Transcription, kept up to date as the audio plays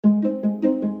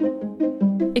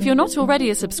If you're not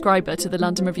already a subscriber to the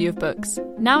London Review of Books,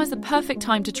 now is the perfect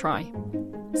time to try.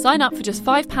 Sign up for just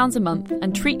 £5 a month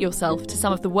and treat yourself to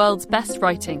some of the world's best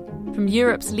writing from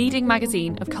Europe's leading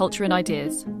magazine of culture and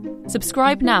ideas.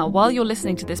 Subscribe now while you're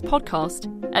listening to this podcast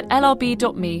at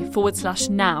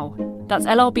lrb.me/now. That's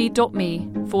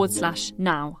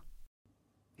lrb.me/now.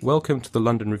 Welcome to the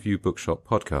London Review Bookshop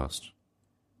podcast.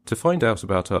 To find out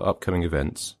about our upcoming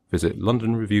events, visit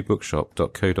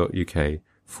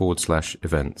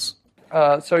londonreviewbookshop.co.uk/events.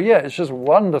 It's just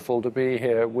wonderful to be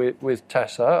here with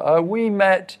Tessa. We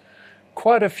met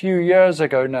quite a few years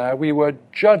ago now. We were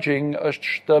judging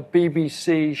the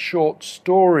BBC Short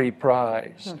Story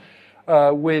Prize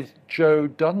with Joe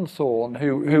Dunthorne,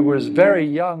 who was very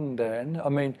young then. I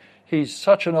mean, he's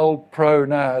such an old pro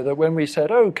now that when we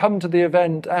said, come to the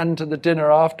event and to the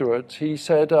dinner afterwards, he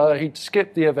said he'd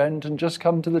skip the event and just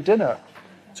come to the dinner.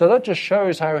 So that just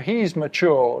shows how he's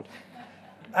matured.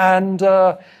 And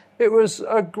it was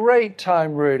a great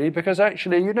time, really, because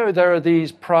actually, there are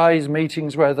these prize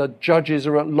meetings where the judges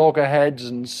are at loggerheads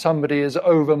and somebody is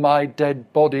over my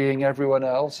dead bodying everyone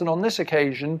else. And on this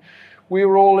occasion, we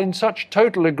were all in such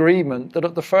total agreement that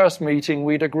at the first meeting,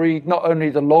 we'd agreed not only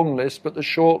the long list, but the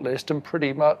short list, and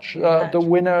pretty much the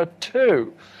winner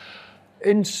too.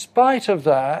 In spite of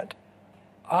that,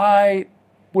 I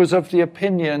was of the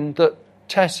opinion that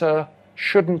Tessa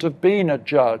shouldn't have been a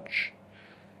judge.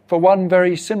 For one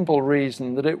very simple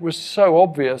reason, that it was so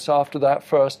obvious after that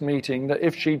first meeting that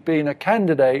if she'd been a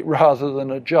candidate rather than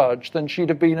a judge, then she'd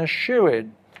have been a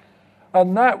shoo-in.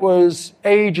 And that was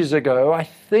ages ago. I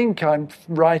think I'm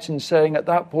right in saying at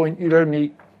that point you'd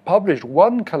only published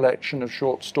one collection of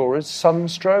short stories,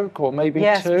 Sunstroke, or maybe two.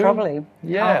 Yes, probably.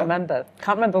 Yeah.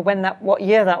 Can't remember what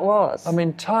year that was. I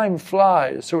mean, time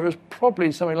flies, so it was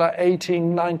probably something like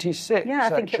 1896. Yeah, I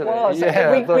think actually. it was.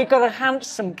 Yeah, we got a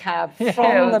handsome cab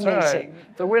from the meeting. Right.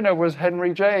 The winner was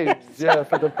Henry James,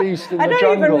 for The Beast in the Jungle. I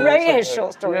don't even rate his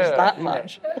short stories that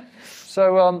much.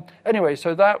 So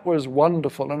so that was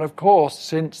wonderful. And of course,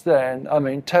 since then,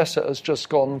 Tessa has just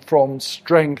gone from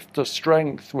strength to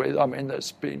strength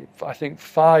there's been, I think,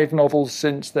 5 novels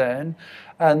since then.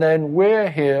 And then we're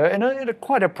here in a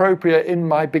quite appropriate in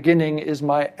my beginning is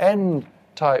my end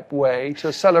type way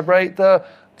to celebrate the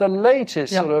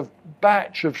latest sort of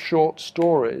batch of short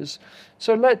stories.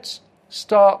 So let's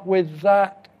start with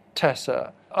that,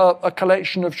 Tessa. A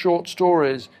collection of short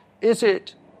stories. Is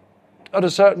it, at a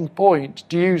certain point,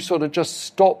 do you sort of just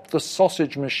stop the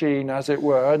sausage machine, as it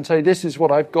were, and say, this is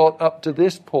what I've got up to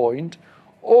this point?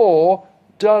 Or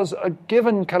does a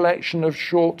given collection of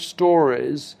short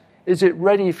stories, is it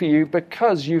ready for you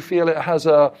because you feel it has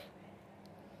a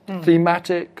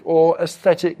thematic or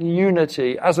aesthetic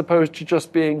unity, as opposed to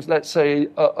just being, let's say,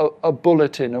 a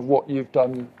bulletin of what you've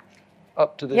done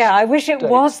up to this Yeah, I wish it date?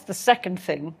 was the second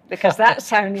thing, because that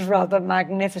sounds rather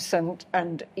magnificent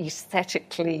and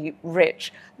aesthetically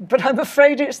rich. But I'm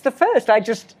afraid it's the first.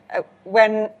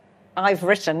 When I've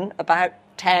written about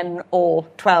 10 or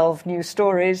 12 new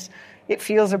stories, it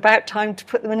feels about time to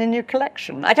put them in a new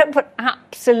collection. I don't put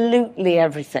absolutely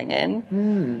everything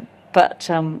in, but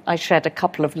I shed a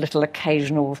couple of little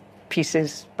occasional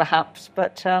pieces, perhaps.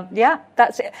 But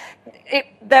that's it.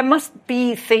 There must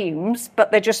be themes,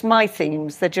 but they're just my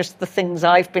themes. They're just the things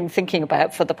I've been thinking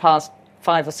about for the past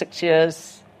 5 or 6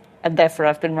 years, and therefore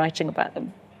I've been writing about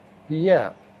them.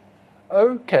 Yeah.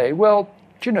 Okay, well,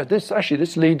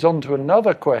 this leads on to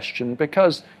another question,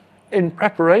 because in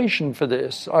preparation for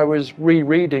this, I was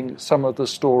rereading some of the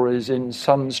stories in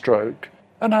Sunstroke,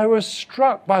 and I was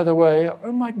struck by the way,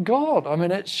 oh my God,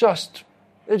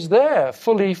 it's there,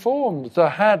 fully formed, the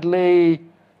Hadley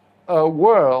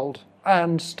world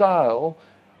and style.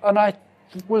 And I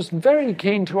was very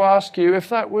keen to ask you if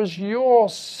that was your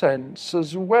sense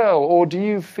as well, or do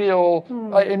you feel,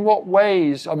 in what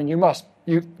ways,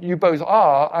 you both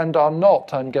are and are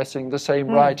not, I'm guessing, the same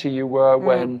writer you were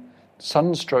when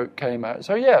Sunstroke came out.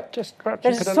 So just perhaps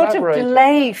you could elaborate. There's a sort of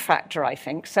delay factor, I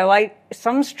think. So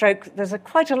Sunstroke, there's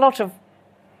quite a lot of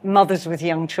mothers with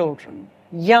young children,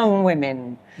 young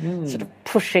women sort of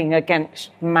pushing against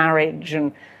marriage,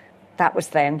 and that was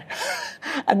then.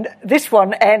 And this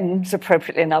one ends,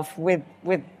 appropriately enough, with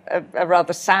a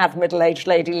rather sad middle-aged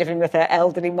lady living with her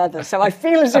elderly mother. So I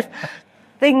feel as if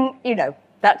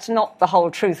that's not the whole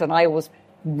truth, and I always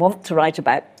want to write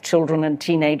about children and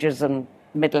teenagers and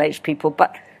middle-aged people,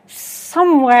 but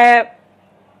somewhere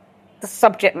the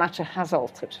subject matter has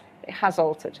altered. It has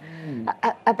altered.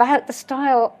 About the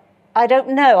style, I don't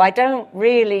know. I don't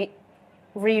really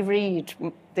reread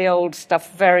the old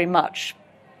stuff very much.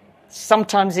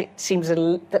 Sometimes it seems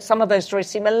that some of those stories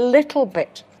seem a little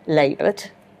bit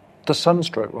laboured, The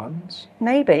sunstroke ones?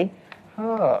 Maybe.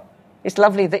 Ah. It's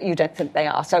lovely that you don't think they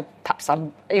are. So perhaps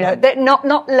I'm, they're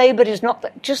not laboured is not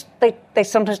that. Just they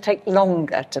sometimes take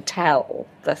longer to tell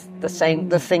the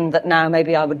thing that now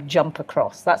maybe I would jump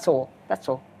across. That's all.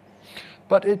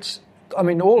 But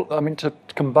to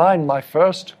combine my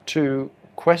first two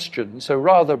questions, so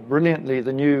rather brilliantly,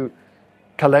 the new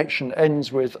collection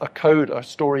ends with a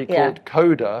story called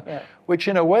Coda, which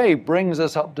in a way brings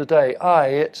us up to date.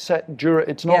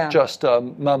 It's not just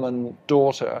mum and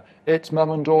daughter, it's mum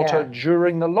and daughter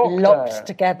during the lockdown. Locked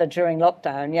together during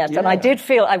lockdown, yes. Yeah. And I did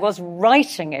feel I was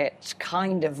writing it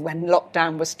kind of when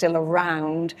lockdown was still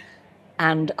around,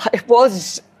 and I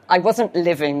wasn't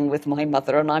living with my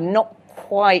mother, and I'm not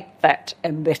quite that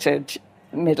embittered,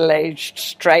 middle-aged,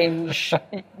 strange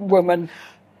woman.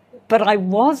 But I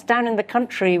was down in the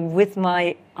country with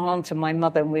my aunt and my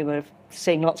mother, and we were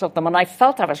seeing lots of them. And I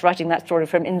felt I was writing that story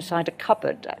from inside a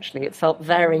cupboard, actually. It felt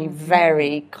very,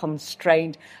 very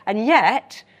constrained. And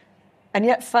yet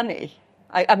funny.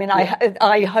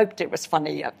 I hoped it was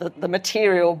funny. The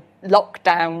material,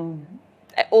 lockdown,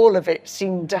 all of it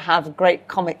seemed to have great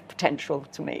comic potential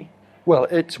to me. Well,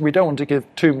 we don't want to give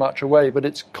too much away, but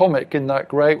it's comic in that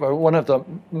great way. One of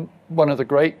the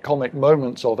great comic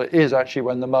moments of it is actually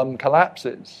when the mum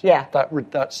collapses. Yeah.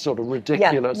 That sort of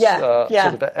ridiculous sort of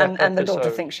episode. And the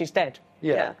daughter thinks she's dead.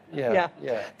 Yeah.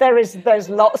 There's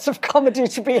lots of comedy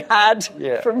to be had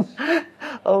from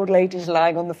old ladies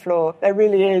lying on the floor. There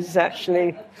really is,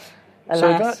 actually.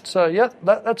 Alas. So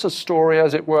that's a story,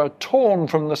 as it were, torn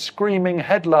from the screaming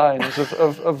headlines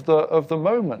of the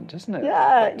moment, isn't it?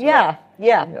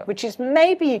 Yeah. Which is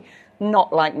maybe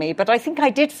not like me, but I think I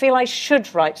did feel I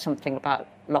should write something about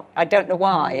I don't know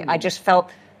why. I just felt,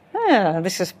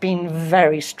 this has been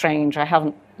very strange. I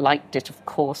haven't liked it, of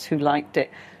course. Who liked it?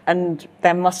 And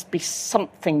there must be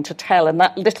something to tell. And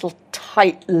that little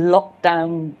tight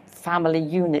lockdown family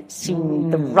unit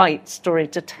seemed the right story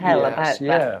to tell about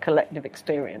that collective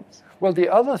experience. Well, the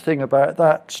other thing about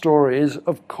that story is,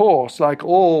 of course, like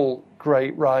all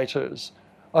great writers,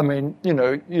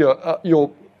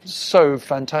 you're so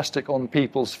fantastic on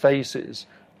people's faces,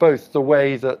 both the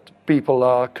way that people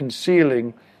are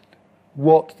concealing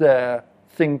what they're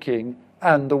thinking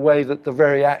and the way that the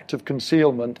very act of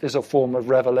concealment is a form of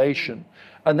revelation.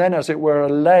 And then, as it were, a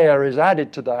layer is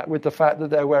added to that with the fact that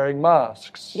they're wearing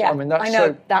masks. Yeah,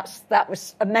 that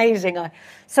was amazing. I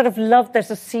sort of loved,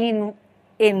 there's a scene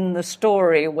in the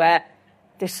story where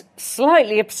this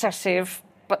slightly obsessive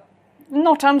but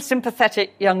not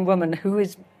unsympathetic young woman who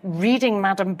is reading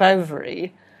Madame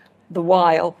Bovary the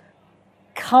while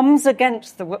comes up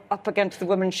against the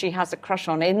woman she has a crush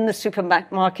on in the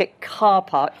supermarket car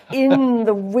park in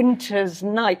the winter's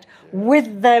night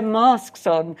with their masks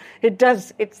on.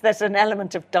 There's an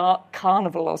element of dark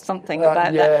carnival or something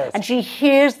about that. And she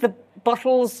hears the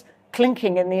bottles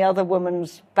clinking in the other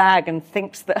woman's bag and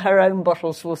thinks that her own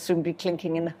bottles will soon be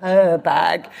clinking in her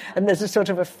bag. And there's a sort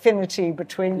of affinity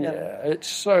between them. Yeah,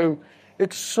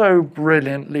 it's so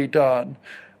brilliantly done.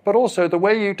 But also the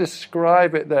way you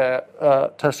describe it there,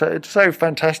 Tessa, it's so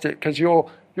fantastic because your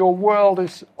world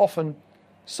is often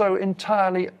so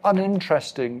entirely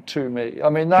uninteresting to me. I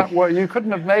mean, that word, you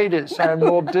couldn't have made it sound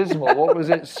more dismal. What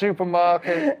was it?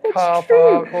 Supermarket, car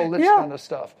park, all this kind of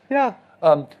stuff. Yeah.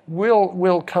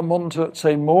 We'll come on to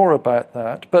say more about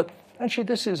that. But actually,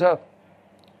 this is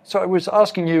so I was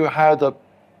asking you how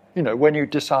when you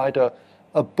decide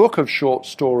a book of short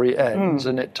story ends,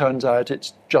 and it turns out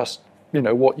it's just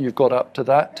what you've got up to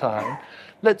that time.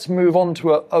 Let's move on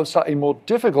to a slightly more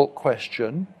difficult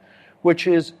question, which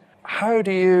is, how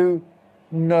do you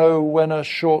know when a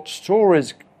short story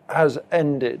has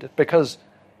ended? Because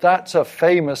that's a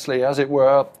famously, as it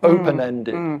were,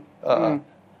 open-ended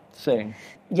thing.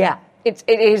 Yeah, it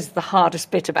is the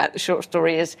hardest bit about the short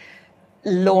story is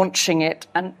launching it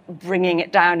and bringing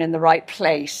it down in the right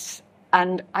place.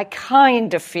 And I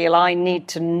kind of feel I need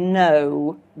to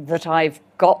know that I've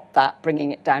got that,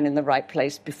 bringing it down in the right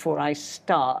place before I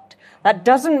start. That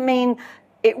doesn't mean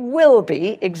it will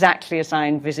be exactly as I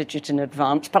envisage it in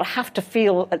advance, but I have to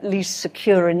feel at least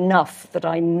secure enough that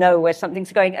I know where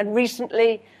something's going. And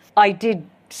recently I did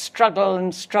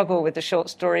struggle with the short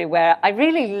story where I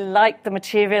really liked the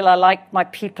material. I liked my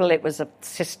people. It was a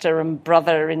sister and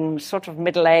brother in sort of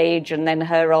middle age and then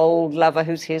her old lover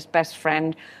who's his best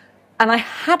friend. And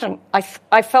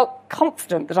I felt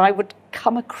confident that I would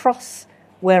come across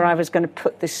where I was going to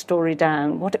put this story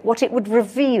down, what it would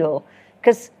reveal.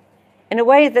 Because in a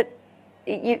way that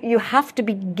you have to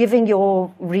be giving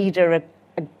your reader a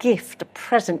gift, a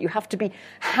present. You have to be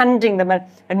handing them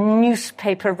a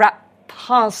newspaper wrapped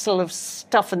parcel of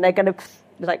stuff, and they're going to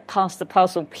like pass the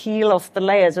parcel, peel off the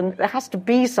layers, and there has to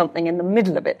be something in the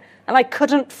middle of it. And I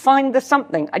couldn't find the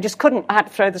something. I just couldn't. I had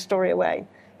to throw the story away.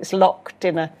 It's locked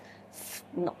in a,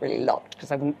 not really locked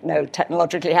because I wouldn't know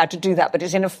technologically how to do that, but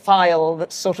it's in a file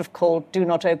that's sort of called "Do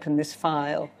not open this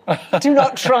file." Do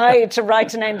not try to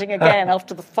write an ending again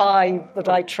after the 5 that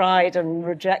I tried and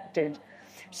rejected.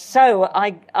 So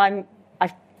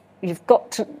you've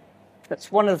got to.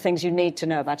 That's one of the things you need to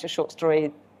know about a short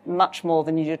story, much more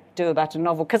than you do about a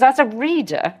novel. Because as a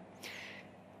reader,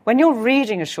 when you're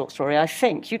reading a short story, I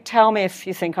think, you tell me if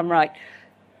you think I'm right,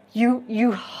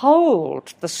 you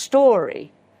hold the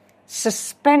story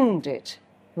suspended,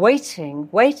 waiting,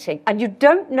 and you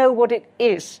don't know what it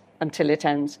is until it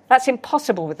ends. That's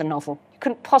impossible with a novel. You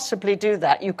couldn't possibly do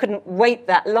that. You couldn't wait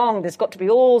that long. There's got to be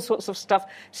all sorts of stuff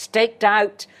staked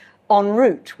out en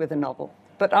route with a novel.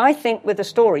 But I think with a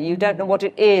story, you don't know what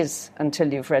it is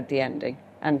until you've read the ending.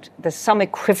 And there's some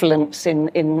equivalence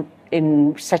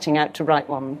in setting out to write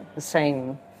one, the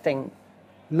same thing.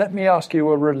 Let me ask you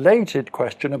a related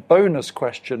question, a bonus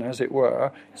question, as it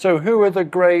were. So, who are the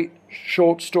great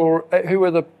short story? Who are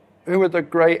the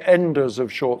great enders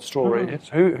of short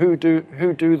stories? Mm-hmm.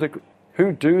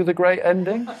 Who do the great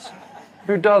endings?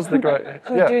 Who does the great?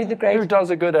 Who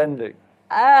does a good ending?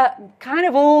 Kind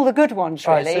of all the good ones,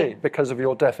 really. I see, because of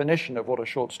your definition of what a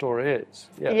short story is.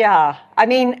 Yeah. I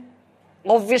mean,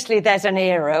 obviously there's an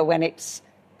era when it's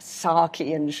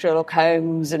Saki and Sherlock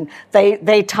Holmes, and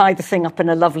they tie the thing up in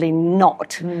a lovely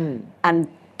knot and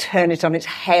turn it on its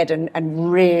head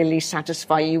and really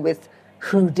satisfy you with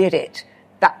who did it.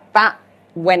 That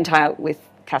went out with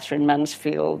Catherine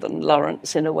Mansfield and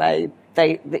Lawrence in a way.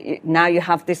 Now you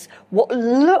have this, what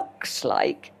looks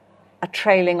like a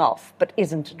trailing off, but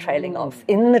isn't a trailing off.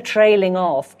 In the trailing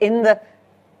off, in the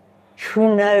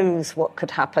who knows what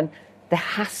could happen,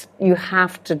 you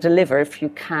have to deliver, if you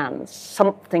can,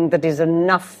 something that is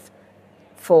enough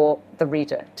for the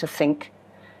reader to think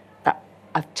that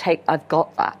I've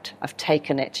got that, I've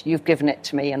taken it, you've given it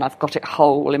to me, and I've got it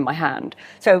whole in my hand.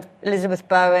 So Elizabeth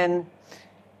Bowen,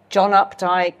 John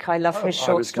Updike, I love his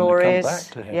short stories. Come back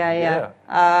to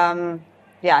him.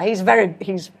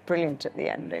 He's brilliant at the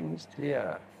endings.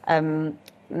 Yeah.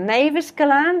 Mavis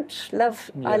Gallant,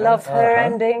 I love her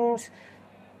endings.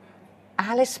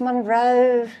 Alice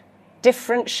Munro,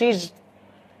 different. She's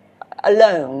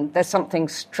alone. There's something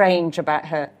strange about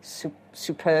her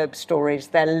superb stories.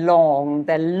 They're long.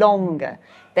 They're longer.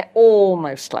 They're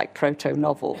almost like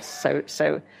proto-novels.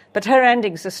 But her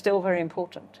endings are still very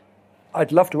important.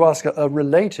 I'd love to ask a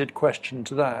related question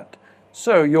to that.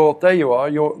 So there you are.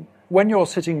 When you're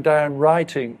sitting down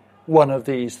writing one of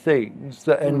these things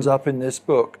that ends up in this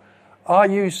book, are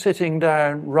you sitting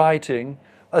down writing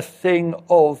a thing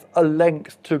of a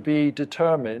length to be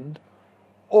determined,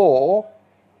 or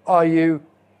are you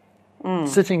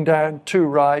sitting down to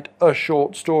write a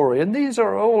short story? And these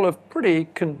are all pretty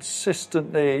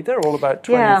consistently, they're all about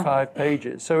 25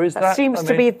 pages. So that seems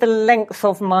to be the length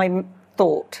of my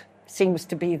thought, seems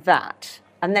to be that.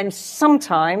 And then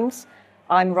sometimes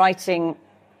I'm writing,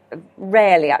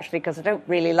 rarely actually, because I don't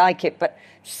really like it, but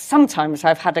sometimes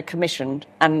I've had a commission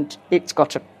and it's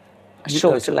got a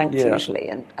shorter length usually,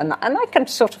 and I can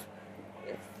sort of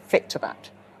fit to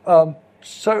that.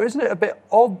 So isn't it a bit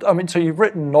odd? I mean, so you've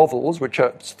written novels, which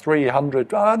are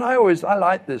 300, and I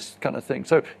like this kind of thing.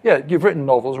 So, you've written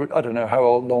novels, I don't know how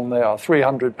long they are,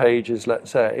 300 pages, let's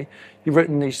say. You've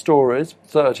written these stories,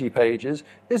 30 pages.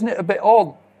 Isn't it a bit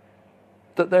odd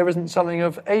that there isn't something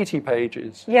of 80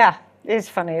 pages? Yeah, it is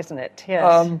funny, isn't it?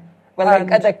 Yes.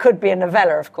 There could be a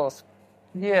novella, of course,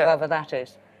 whoever that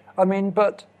is. I mean,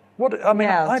 but...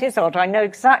 it is odd. I know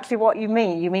exactly what you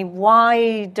mean. You mean,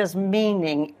 why does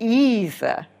meaning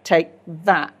either take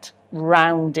that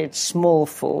rounded small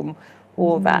form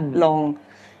or that long?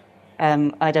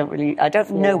 I don't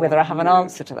know whether I have an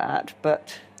answer to that,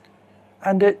 but.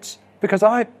 And it's because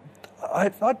I'll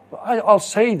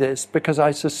say this because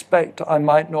I suspect I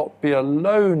might not be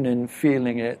alone in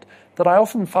feeling it, that I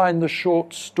often find the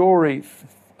short story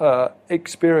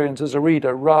experience as a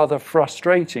reader rather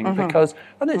frustrating because,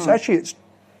 and it's actually,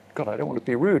 God, I don't want to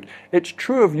be rude, it's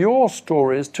true of your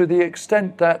stories to the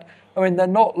extent that, I mean, they're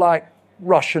not like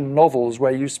Russian novels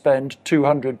where you spend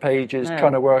 200 pages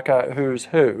trying to work out who's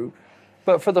who,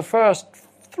 but for the first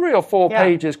 3 or 4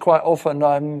 pages, quite often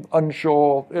I'm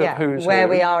unsure of who's where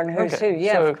who. we are and who's who.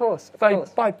 Yeah, so of course.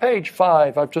 By page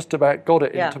 5, I've just about got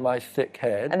it into my thick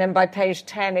head. And then by page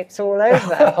 10, it's all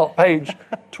over. Page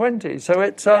 20. So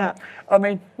it's, I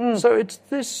mean, so it's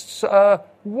this,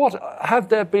 what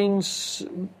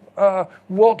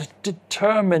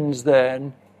determines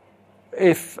then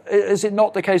is it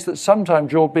not the case that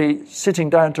sometimes you'll be sitting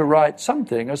down to write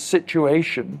something, a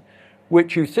situation,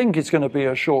 which you think is going to be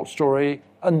a short story,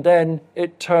 and then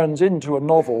it turns into a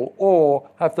novel, or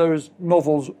have those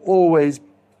novels always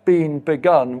been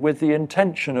begun with the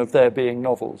intention of there being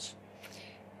novels?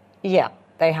 Yeah,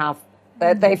 they have.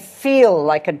 They feel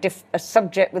like a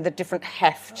subject with a different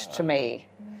heft to me.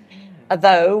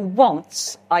 Although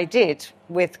once I did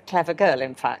with Clever Girl,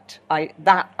 in fact.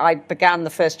 I began, the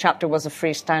first chapter was a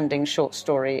freestanding short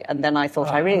story, and then I thought,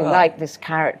 I really like this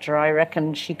character. I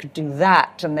reckon she could do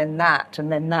that, and then that,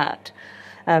 and then that.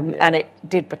 And it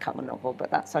did become a novel, but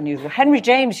that's unusual. Henry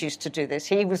James used to do this.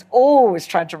 He was always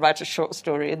trying to write a short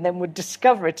story and then would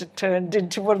discover it had turned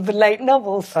into one of the late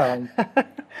novels.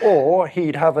 Or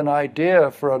he'd have an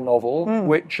idea for a novel,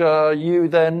 which you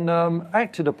then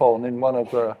acted upon in one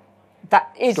of the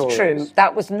That is stories. true.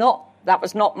 That was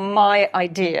not my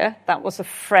idea. That was a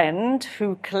friend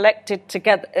who collected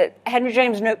together. Henry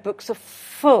James' notebooks are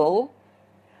full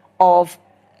of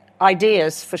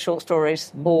ideas for short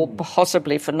stories or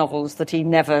possibly for novels that he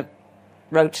never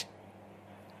wrote,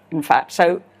 in fact.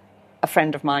 So a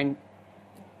friend of mine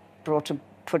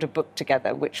put a book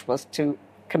together, which was to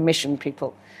commission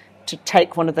people to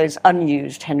take one of those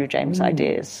unused Henry James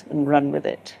ideas and run with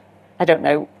it. I don't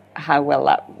know how well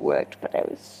that worked, but it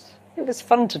was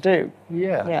fun to do.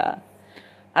 Yeah.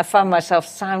 I found myself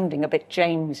sounding a bit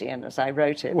Jamesian as I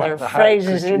wrote it. There are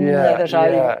phrases in there that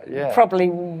I probably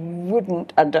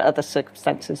wouldn't, under other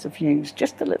circumstances, have used.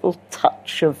 Just a little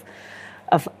touch of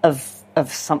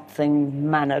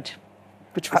something mannered,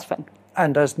 which was fun.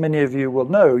 And as many of you will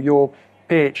know, your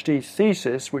PhD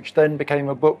thesis, which then became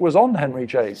a book, was on Henry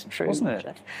James, wasn't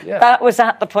it? Yeah. That was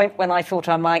at the point when I thought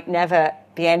I might never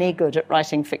be any good at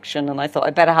writing fiction, and I thought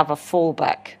I'd better have a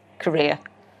fallback career.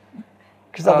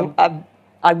 Because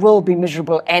I will be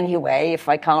miserable anyway if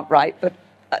I can't write, but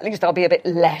at least I'll be a bit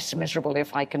less miserable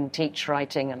if I can teach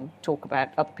writing and talk about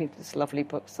other people's lovely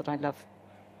books that I love.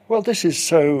 Well, this is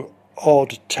so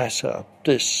odd, Tessa,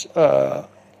 this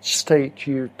state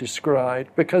you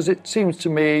described, because it seems to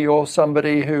me you're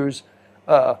somebody whose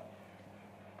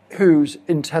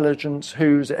intelligence,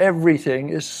 whose everything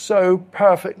is so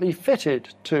perfectly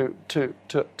fitted to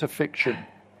fiction.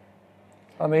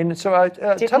 I mean, so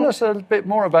tell us a little bit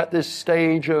more about this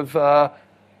stage of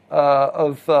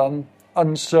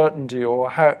uncertainty, or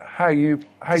how you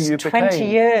became. 20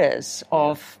 years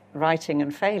of writing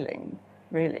and failing,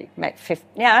 really.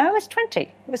 I was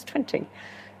 20.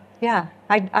 Yeah,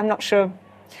 I'm not sure.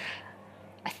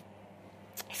 I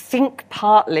think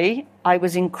partly I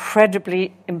was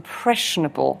incredibly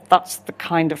impressionable. That's the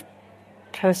kind of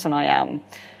person I am,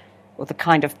 or the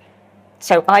kind of...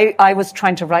 So I was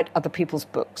trying to write other people's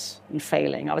books and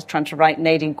failing. I was trying to write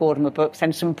Nadine Gordimer books,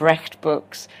 then some Brecht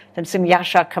books, then some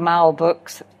Yasha Kemal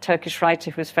books, Turkish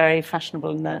writer who was very fashionable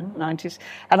in the 90s.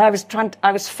 And I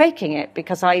was faking it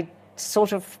because I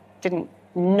sort of didn't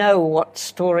know what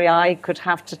story I could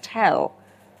have to tell.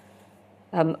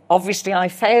 Obviously, I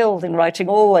failed in writing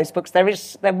all those books. There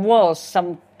was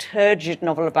some turgid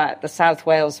novel about the South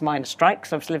Wales miners'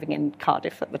 strikes. I was living in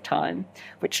Cardiff at the time,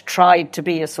 which tried to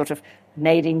be a sort of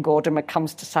Nadine Gordimer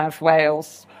comes to South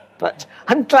Wales, but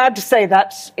I'm glad to say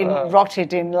that's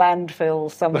rotted in landfill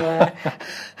somewhere.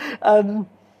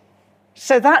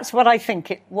 So that's what I think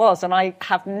it was, and I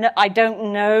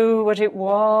don't know what it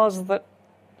was that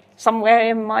somewhere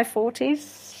in my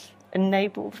 40s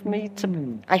enabled me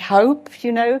to, I hope,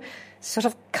 sort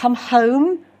of come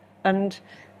home and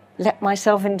let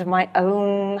myself into my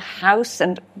own house.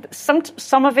 And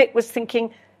some of it was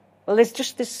thinking, well, there's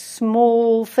just this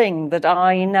small thing that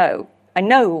I know. I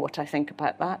know what I think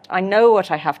about that. I know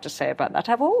what I have to say about that.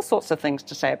 I have all sorts of things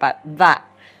to say about that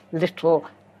little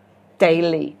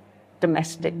daily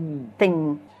domestic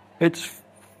thing. It's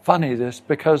funny, this,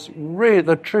 because really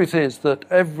the truth is that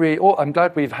I'm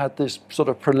glad we've had this sort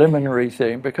of preliminary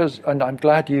thing, and I'm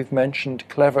glad you've mentioned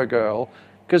Clever Girl,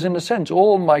 because in a sense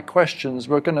all my questions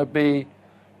were going to be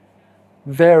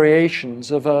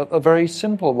variations of a very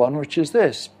simple one, which is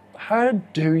this: how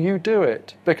do you do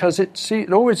it? Because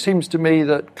it always seems to me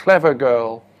that Clever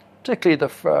Girl, particularly the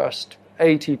first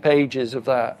 80 pages of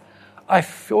that, I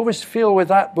always feel with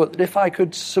that book that if I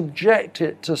could subject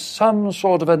it to some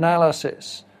sort of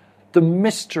analysis, the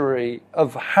mystery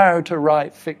of how to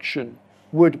write fiction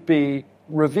would be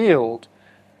revealed.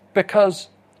 Because,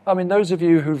 I mean, those of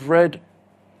you who've read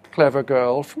Clever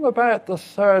Girl, from about the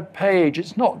third page,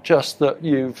 it's not just that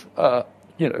you've,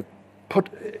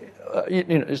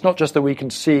 it's not just that we can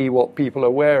see what people are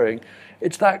wearing.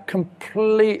 It's that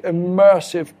complete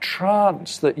immersive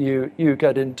trance that you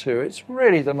get into. It's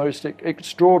really the most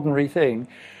extraordinary thing.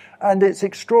 And it's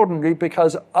extraordinary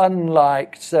because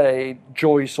unlike, say,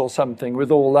 Joyce or something with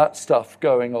all that stuff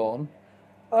going on,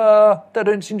 there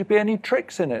don't seem to be any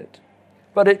tricks in it.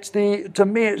 But to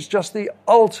me, it's just the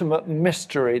ultimate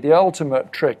mystery, the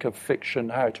ultimate trick of fiction,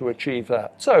 how to achieve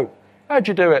that. So, how'd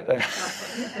you do it then?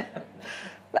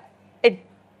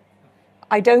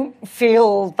 I don't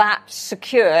feel that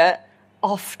secure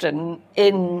often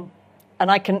and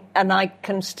I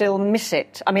can still miss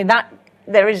it. I mean,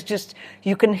 there is just,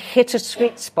 you can hit a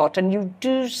sweet spot and you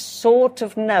do sort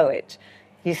of know it.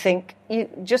 You think,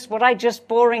 just what I just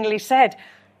boringly said,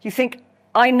 you think,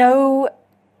 I know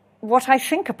what I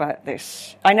think about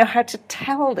this. I know how to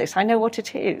tell this. I know what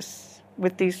it is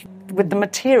with the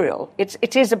material.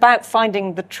 It is about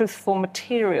finding the truthful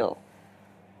material,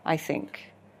 I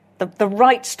think. The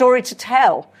right story to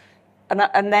tell.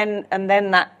 And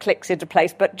then that clicks into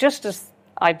place. But just as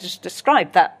I just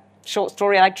described, that short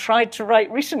story I tried to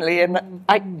write recently, and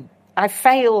I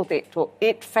failed it, or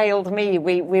it failed me.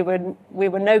 We were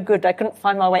no good. I couldn't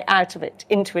find my way out of it,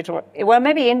 into it, or well,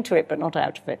 maybe into it, but not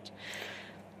out of it.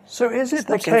 So is it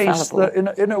the case that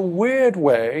in a weird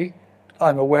way,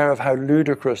 I'm aware of how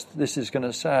ludicrous this is going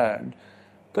to sound,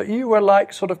 that you were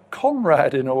like sort of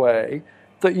Conrad in a way,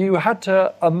 that you had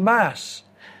to amass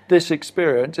this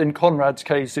experience. In Conrad's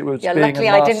case, it was being a master mariner. Luckily,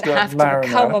 I didn't have to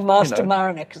become a master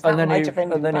mariner, because that might have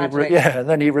ended badly. And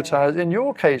then he retired. In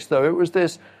your case, though, it was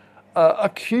this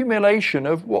accumulation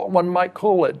of what one might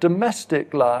call it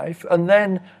domestic life, and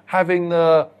then having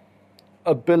the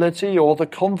ability or the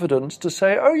confidence to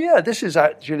say, oh yeah, this is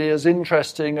actually as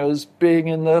interesting as being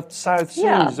in the South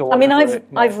Seas. Or I mean,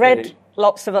 I've read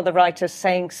lots of other writers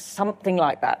saying something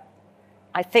like that.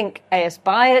 I think A.S.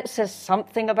 Byatt says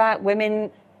something about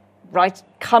women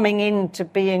coming into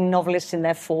being novelists in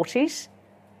their 40s.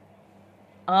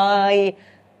 I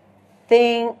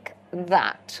think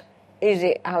that, is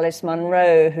it Alice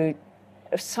Munro,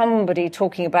 somebody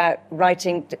talking about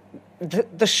writing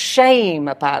the shame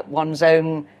about one's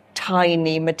own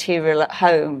tiny material at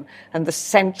home, and the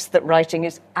sense that writing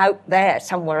is out there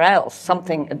somewhere else,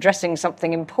 addressing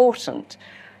something important,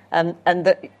 and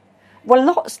that.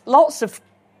 Well, lots of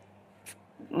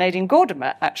Nadine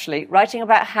Gordimer, actually, writing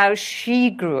about how she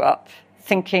grew up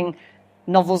thinking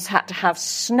novels had to have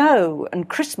snow and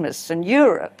Christmas and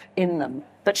Europe in them.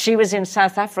 But she was in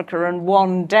South Africa, and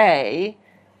one day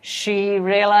she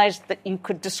realised that you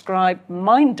could describe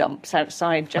mine dumps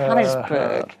outside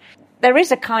Johannesburg. There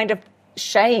is a kind of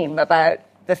shame about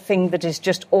the thing that is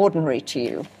just ordinary to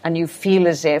you, and you feel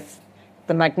as if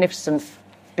the magnificent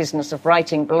business of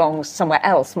writing belongs somewhere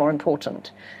else, more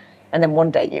important. And then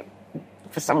one day,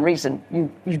 for some reason,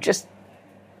 you just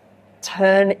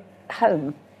turn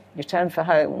home. You turn for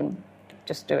home and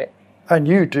just do it. And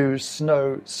you do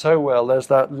snow so well. There's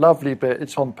that lovely bit,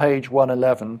 it's on page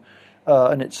 111,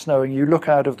 and it's snowing. You look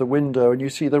out of the window and you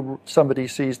see somebody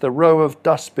sees the row of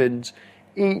dustbins,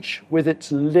 each with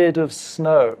its lid of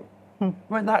snow. I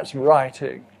mean, that's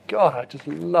writing. God, I just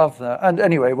love that. And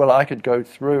anyway, well, I could go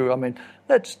through. I mean,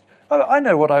 I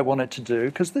know what I wanted to do,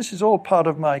 because this is all part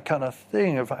of my kind of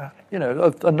thing of,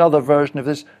 of another version of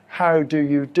this how do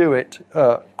you do it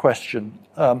question.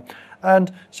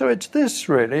 And so it's this,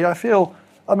 really. I feel,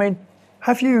 I mean,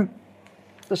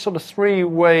 there's sort of three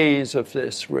ways of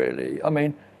this, really. I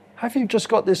mean, have you just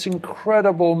got this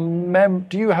incredible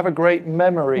do you have a great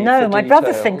memory? No, my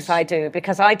brother thinks I do,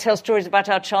 because I tell stories about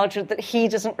our childhood that he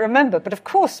doesn't remember. But of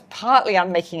course, partly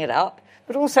I'm making it up,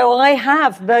 but also I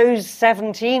have those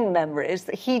 17 memories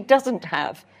that he doesn't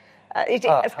have.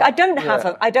 I don't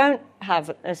have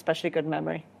an especially good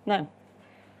memory. No.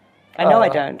 I know I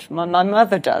don't. My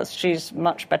mother does. She's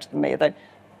much better than me, though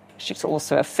she's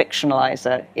also a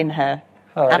fictionalizer in her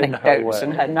anecdotes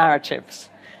and her narratives.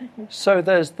 So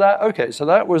there's that. Okay, so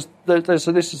that was so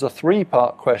this is a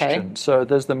three-part question. Okay. So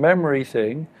there's the memory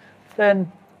thing.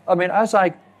 Then, I mean, as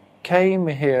I came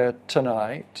here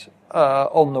tonight,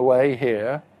 on the way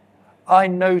here, I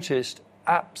noticed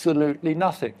absolutely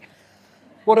nothing.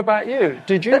 What about you?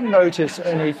 Did you notice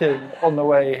anything on the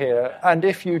way here? And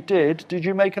if you did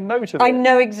you make a note of it? I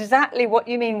know exactly what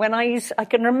you mean. I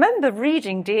can remember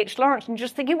reading D.H. Lawrence and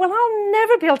just thinking, well, I'll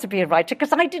never be able to be a writer,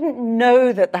 because I didn't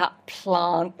know that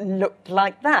plant looked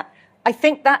like that. I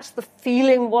think that's the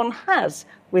feeling one has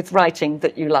with writing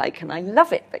that you like, and I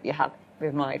love it that you have it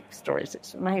with my stories.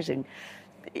 It's amazing.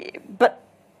 But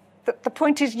the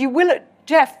point is, you will,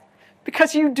 Geoff,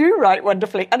 because you do write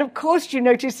wonderfully. And of course you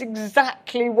notice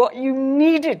exactly what you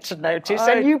needed to notice,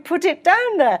 and you put it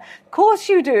down there. Of course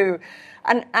you do.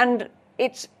 And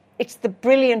it's the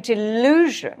brilliant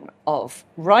illusion of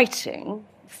writing,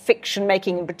 fiction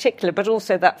making in particular, but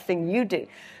also that thing you do,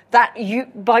 that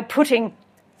by putting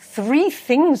 3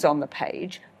 things on the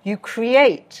page, you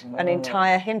create an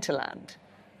entire hinterland.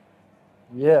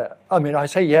 Yeah, I mean, I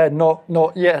say not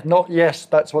yes,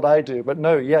 that's what I do, but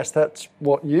no, yes, that's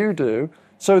what you do.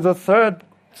 So the third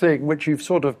thing, which you've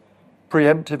sort of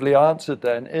preemptively answered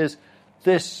then, is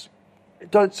this.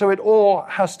 So it all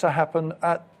has to happen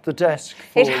at the desk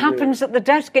for It happens at the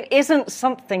desk. It isn't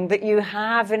something that you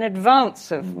have in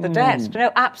advance of the desk.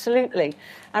 No, absolutely.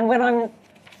 And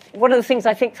one of the things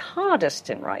I think is hardest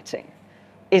in writing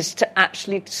is to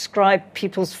actually describe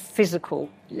people's physical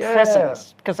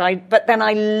presence. But then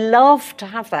I love to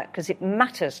have that because it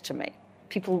matters to me.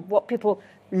 What people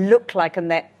look like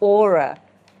and their aura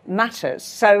matters.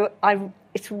 So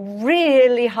it's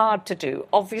really hard to do.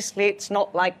 Obviously, it's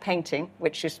not like painting,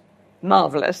 which is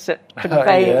marvellous at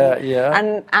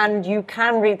conveying. And you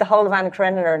can read the whole of Anna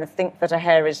Karenina and think that her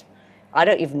hair is, I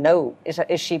don't even know,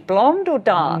 is she blonde or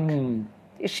dark?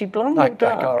 Is she blonde or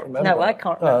dark? I can't remember. No, I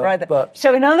can't remember either.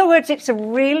 So in other words, it's a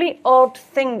really odd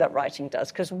thing that writing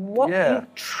does, because what you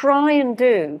try and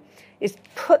do is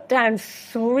put down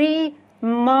 3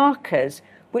 markers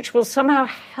which will somehow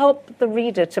help the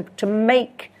reader to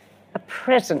make a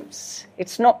presence.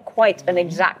 It's not quite an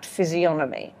exact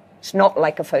physiognomy. It's not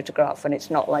like a photograph and it's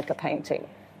not like a painting,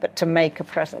 but to make a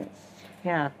presence.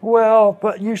 Yeah. Well,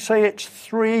 but you say it's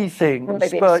 3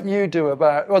 things, but you do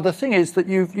about... Well, the thing is that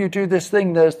you do this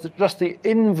thing, there's just the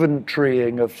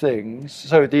inventorying of things,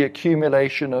 so the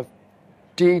accumulation of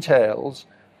details,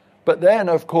 but then,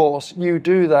 of course, you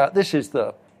do that. This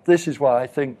is why I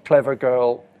think Clever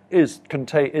Girl is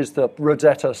the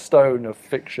Rosetta Stone of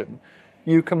fiction.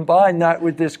 You combine that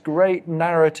with this great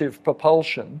narrative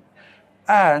propulsion,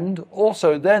 and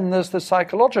also then there's the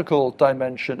psychological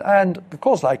dimension. And, of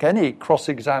course, like any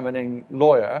cross-examining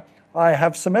lawyer, I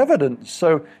have some evidence.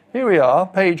 So here we are,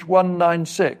 page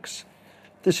 196.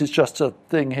 This is just a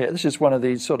thing here. This is one of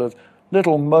these sort of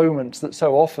little moments that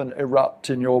so often erupt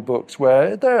in your books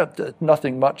where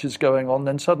nothing much is going on.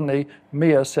 Then suddenly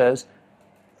Mia says,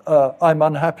 I'm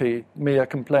unhappy, Mia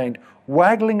complained,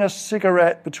 waggling a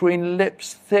cigarette between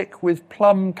lips thick with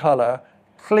plum colour,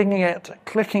 clicking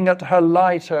at her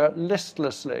lighter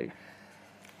listlessly.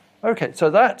 Okay, so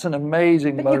that's an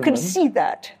amazing moment. You can see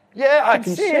that. Yeah, I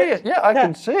can see it. Yeah, I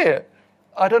can see it.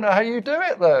 I don't know how you do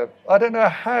it, though. I don't know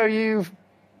how you've...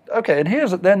 Okay, and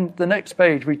here's then the next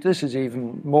page. This is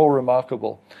even more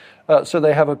remarkable. So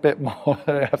they have a bit more...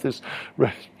 They have this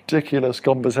ridiculous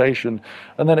conversation.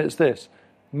 And then it's this.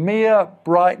 Mia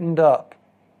brightened up,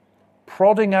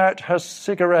 prodding out her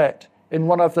cigarette in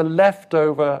one of the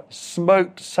leftover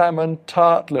smoked salmon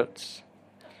tartlets.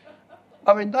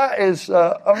 I mean, that is...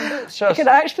 it's just... I can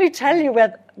actually tell you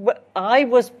when I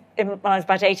was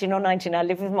about 18 or 19, I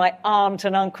lived with my aunt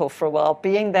and uncle for a while,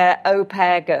 being their au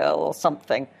pair girl or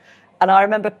something. And I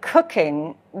remember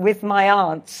cooking with my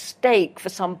aunt steak for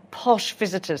some posh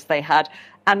visitors they had.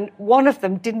 And one of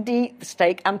them didn't eat the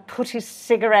steak and put his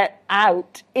cigarette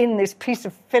out in this piece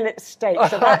of fillet steak.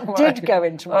 So that did go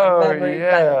into my memory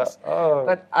banks.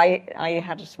 But I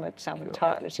had a smoked salmon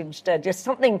tartlet instead. Just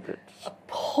something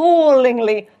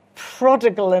appallingly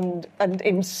prodigal and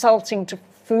insulting to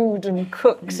food and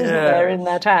cooks, isn't there, in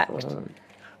that act?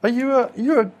 Are you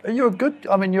a good...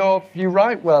 I mean, you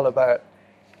write well about...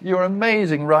 You're an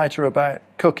amazing writer about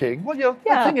cooking. Well, the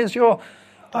thing is,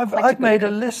 I've made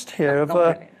a list here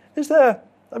of... is there...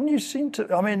 I mean, you seem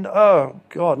to... I mean, oh,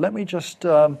 God, let me just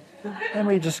get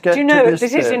Do you know, to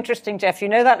this is interesting, Geoff. You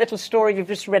know that little story you've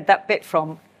just read that bit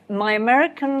from? My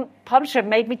American publisher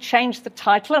made me change the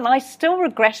title, and I still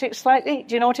regret it slightly.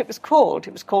 Do you know what it was called?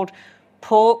 It was called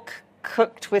Pork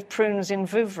Cooked with Prunes in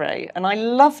Vouvray, and I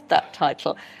loved that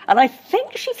title. And I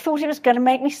think she thought it was going to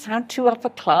make me sound too upper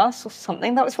class or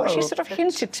something. That was what she sort of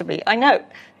hinted to me. I know,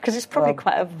 because it's probably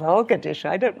quite a vulgar dish.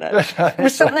 I don't know. It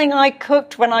was something I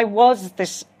cooked when I was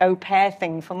this au pair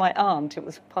thing for my aunt. It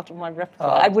was part of my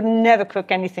repertoire. I would never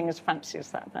cook anything as fancy as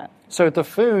that now. So the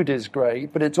food is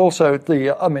great, but it's also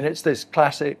it's this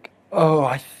classic... Oh,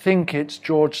 I think it's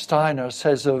George Steiner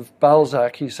says of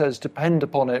Balzac, he says, depend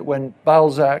upon it, when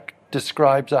Balzac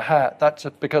describes a hat, that's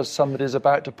because somebody's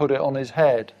about to put it on his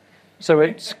head. So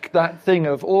it's that thing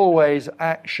of always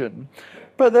action.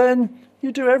 But then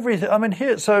you do everything. I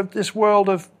mean, so this world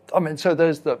of... I mean, so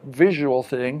there's the visual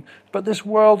thing, but this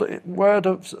world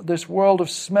of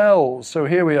smells. So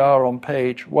here we are on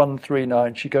page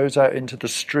 139. She goes out into the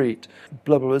street,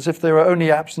 blah, blah, blah, as if there are only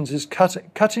absences cut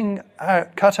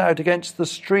out against the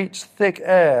street's thick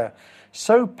air,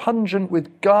 so pungent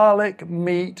with garlic,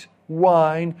 meat,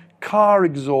 wine, car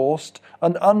exhaust,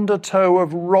 and undertow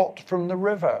of rot from the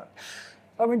river.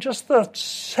 I mean, just the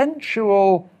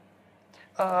sensual...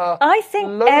 I think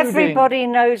loading. everybody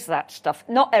knows that stuff.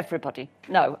 Not everybody.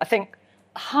 No, I think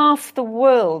half the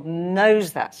world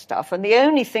knows that stuff. And the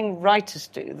only thing writers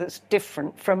do that's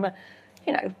different from a,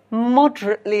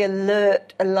 moderately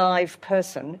alert, alive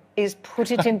person is put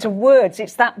it into words.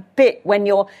 It's that bit when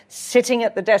you're sitting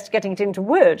at the desk getting it into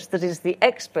words that is the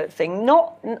expert thing,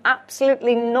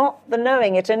 absolutely not the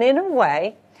knowing it. And in a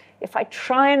way, if I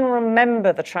try and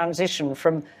remember the transition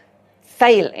from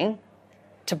failing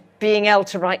to being able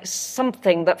to write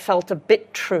something that felt a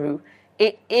bit true,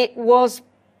 it was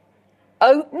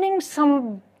opening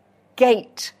some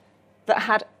gate that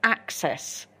had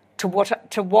access to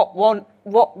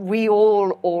what we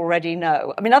all already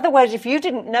know. I mean, otherwise, if you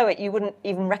didn't know it, you wouldn't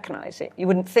even recognise it. You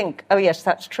wouldn't think, oh, yes,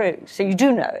 that's true. So you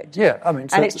do know it. Yeah, I mean...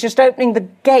 and it's just opening the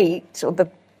gate, or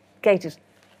the gate is,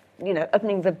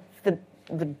 opening the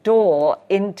door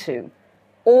into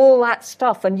all that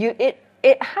stuff. And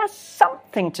it has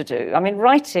something to do. I mean,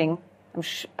 writing,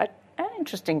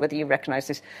 interesting whether you recognise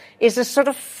this, is a sort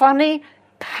of funny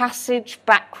passage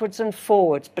backwards and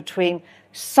forwards between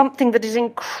something that is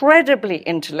incredibly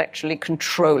intellectually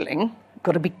controlling,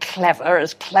 got to be clever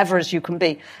as you can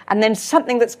be, and then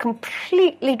something that's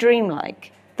completely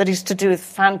dreamlike, that is to do with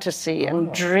fantasy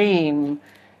and dream.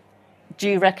 Do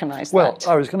you recognise that? Well,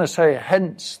 I was going to say,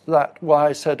 hence why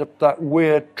I said that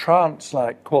weird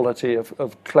trance-like quality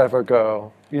of Clever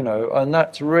Girl, and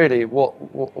that's really what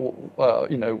I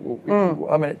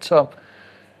mean, it's...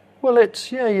 Well,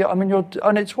 it's I mean,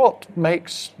 and it's what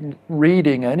makes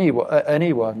reading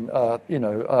anyone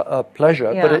a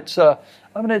pleasure. Yeah. But it's I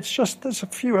mean, it's just there's a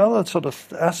few other sort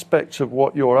of aspects of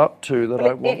what you're up to that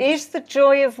I want. It is the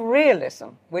joy of realism,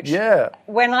 which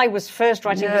when I was first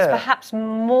writing was perhaps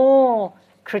more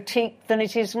critiqued than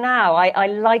it is now. I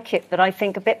like it that I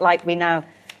think a bit like we now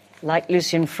like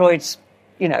Lucian Freud's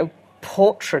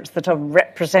portraits that are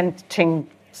representing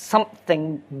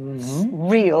something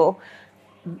real.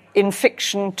 In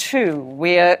fiction too,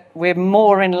 we're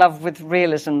more in love with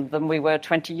realism than we were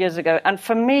 20 years ago. And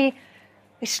for me,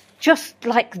 it's just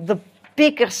like the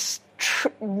biggest,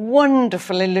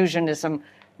 wonderful illusionism.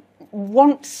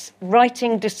 Once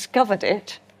writing discovered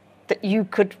it, that you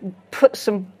could put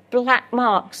some black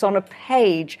marks on a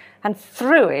page, and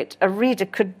through it, a reader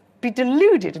could be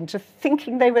deluded into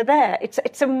thinking they were there.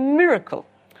 It's a miracle.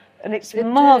 And it's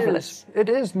marvellous. It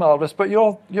is marvellous, but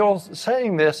you're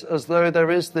saying this as though there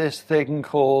is this thing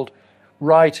called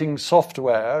writing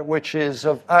software, which is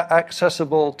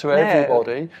accessible to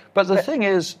everybody. But the thing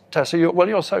is, Tessa,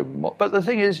 but the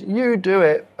thing is, you do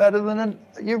it better than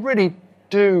you really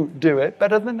do it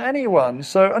better than anyone.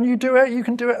 So, and you do it. You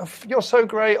can do it. You're so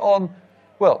great on,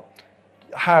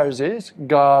 houses,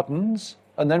 gardens,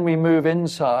 and then we move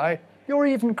inside. You're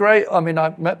even great. I mean,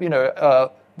 I met,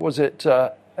 was it?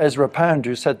 Ezra Pound,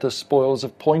 who said The Spoils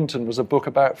of Poynton was a book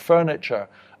about furniture.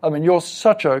 I mean, you're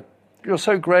so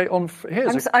great on...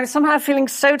 I'm somehow feeling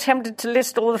so tempted to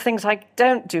list all the things I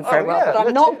don't do very well, but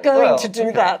I'm not going to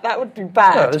do that. That would be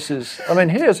bad. No,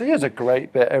 here's a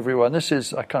great bit, everyone. This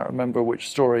is, I can't remember which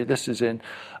story this is in.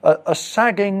 A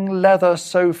sagging leather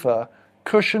sofa,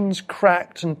 cushions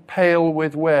cracked and pale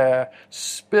with wear,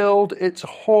 spilled its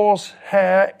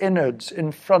horsehair innards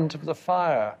in front of the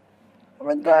fire. I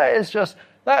mean,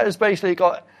 that has basically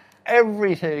got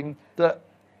everything that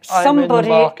I'm in the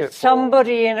market for.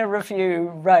 Somebody in a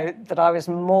review wrote that I was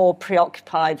more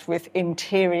preoccupied with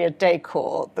interior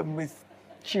decor than with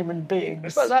human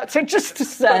beings. So just to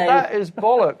say... But that is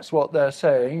bollocks, what they're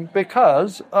saying,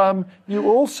 because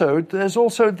there's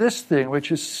also this thing,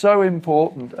 which is so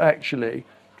important, actually,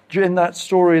 in that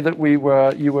story that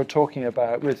you were talking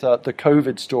about with the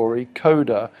COVID story,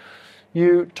 Coda.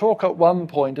 You talk at one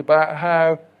point about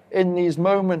how in these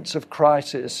moments of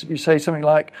crisis, you say something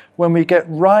like, when we get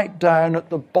right down at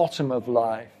the bottom of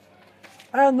life.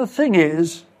 And the thing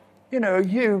is,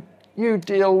 you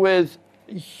deal with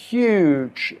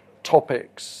huge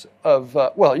topics of,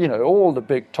 all the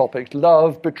big topics,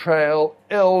 love, betrayal,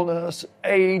 illness,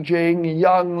 aging,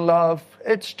 young love.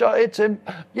 This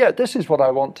is what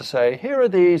I want to say. Here are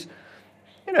these,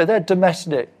 they're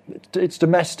domestic. It's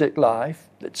domestic life.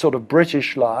 It's sort of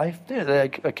British life.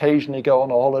 They occasionally go on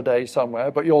a holiday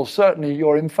somewhere, but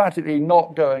you're emphatically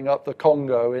not going up the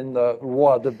Congo in the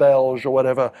Roi de Belge or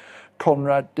whatever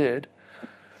Conrad did.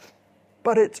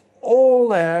 But it's all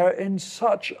there in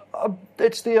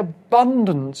it's the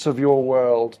abundance of your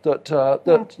world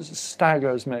that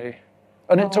staggers me.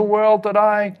 And it's a world that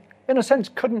I, in a sense,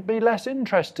 couldn't be less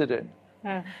interested in.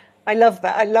 I love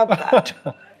that.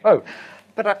 Oh.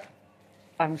 But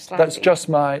I'm slightly... That's just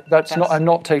my... I'm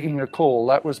not taking a call.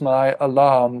 That was my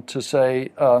alarm to say,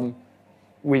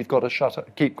 we've got to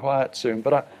keep quiet soon.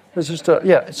 But there's just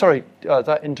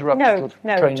that interrupted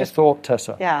your train of thought,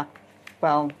 Tessa. Yeah,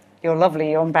 well, you're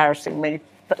lovely, you're embarrassing me.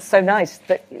 That's so nice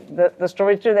that the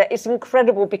story's true there. It's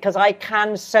incredible because I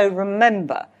can so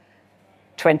remember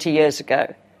 20 years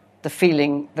ago the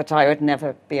feeling that I would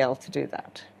never be able to do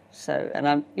that. So, and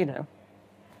I'm,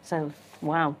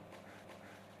 wow.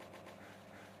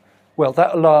 Well,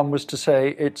 that alarm was to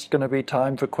say it's going to be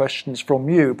time for questions from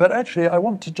you. But actually, I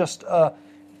want to just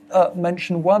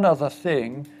mention one other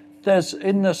thing. There's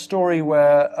in the story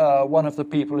where one of the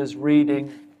people is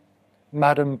reading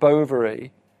Madame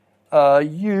Bovary,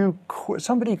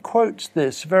 somebody quotes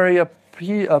this,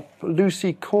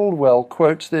 Lucy Caldwell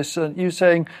quotes this, you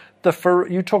saying,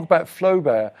 you talk about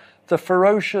Flaubert, the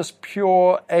ferocious,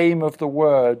 pure aim of the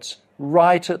words,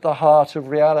 right at the heart of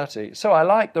reality. So I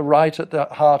like the right at the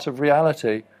heart of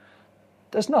reality.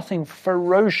 There's nothing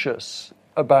ferocious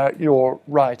about your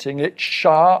writing. It's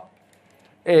sharp.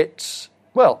 Do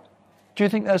you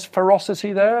think there's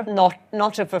ferocity there?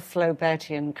 Not of a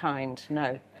Flaubertian kind,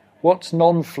 no. What's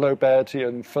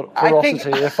non-Flaubertian ferocity,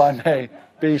 if I may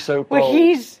be so bold? Well,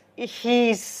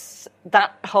 he's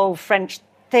that whole French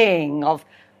thing of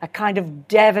a kind of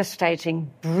devastating,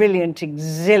 brilliant,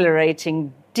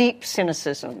 exhilarating, deep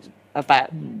cynicism about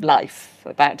life,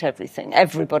 about everything.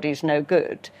 Everybody's no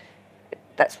good.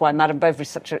 That's why Madame Bovary is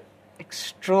such an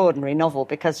extraordinary novel,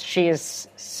 because she is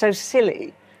so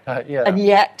silly. And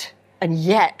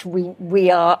yet we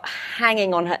are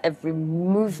hanging on her every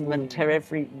movement, her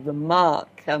every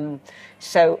remark.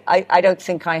 So I don't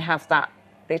think I have that.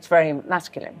 It's very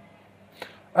masculine.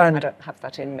 And I don't have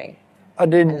that in me. I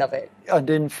love it. And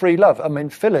in Free Love, I mean,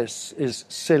 Phyllis is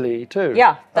silly too.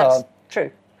 Yeah, that's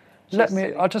true.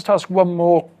 I'll just ask one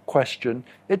more question.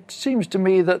 It seems to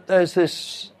me that there's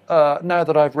this, now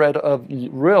that I've read a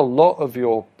real lot of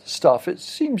your stuff, it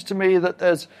seems to me that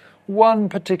there's one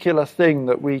particular thing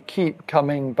that we keep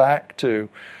coming back to,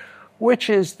 which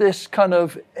is this kind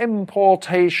of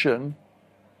importation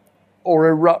or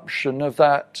eruption of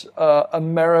that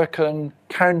American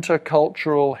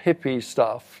countercultural hippie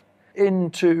stuff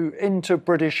into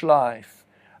British life.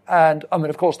 And, I mean,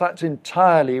 of course, that's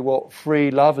entirely what Free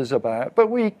Love is about, but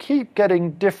we keep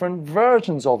getting different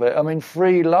versions of it. I mean,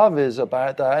 Free Love is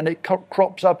about that, and it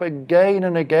crops up again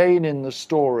and again in the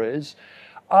stories.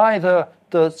 Either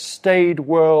the staid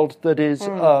world that is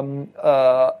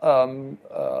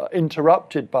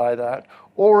interrupted by that,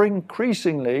 or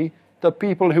increasingly the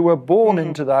people who were born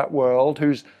into that world,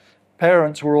 whose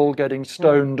parents were all getting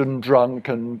stoned and drunk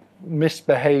and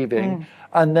misbehaving,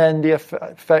 and then the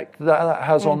effect that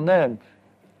has on them.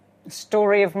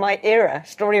 Story of my era,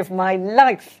 story of my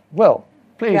life. Well,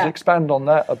 please expand on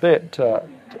that a bit,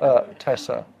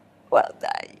 Tessa. Well,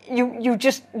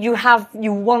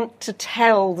 you want to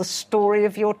tell the story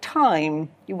of your time.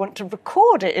 You want to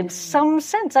record it in some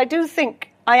sense. I do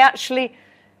think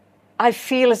I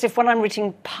feel as if when I'm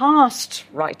reading past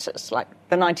writers, like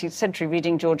the 19th century,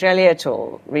 reading George Eliot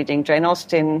or reading Jane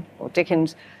Austen or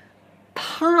Dickens,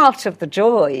 part of the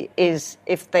joy is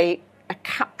if they are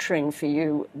capturing for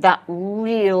you that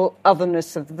real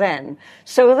otherness of then.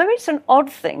 So although it's an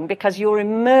odd thing because you're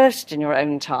immersed in your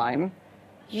own time,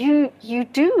 you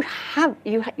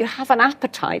have an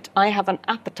appetite. I have an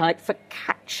appetite for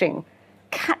catching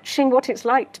what it's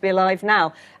like to be alive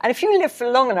now. And if you live for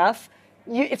long enough,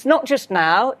 it's not just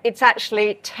now, it's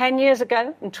actually 10 years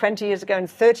ago and 20 years ago and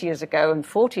 30 years ago and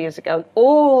 40 years ago, and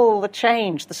all the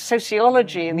change, the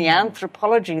sociology and the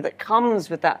anthropology that comes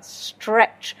with that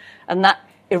stretch and that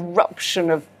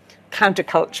eruption of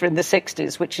counterculture in the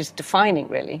 60s, which is defining,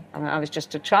 really. I mean, I was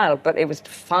just a child, but it was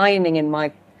defining in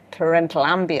my parental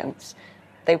ambience.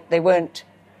 They weren't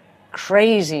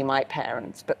crazy, my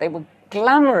parents, but they were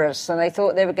glamorous, and they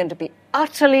thought they were going to be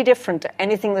utterly different to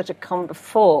anything that had come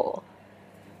before.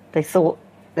 They thought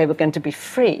they were going to be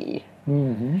free.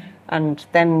 Mm-hmm. And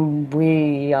then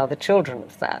we are the children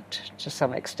of that, to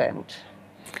some extent.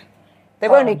 They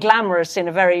were only glamorous in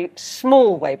a very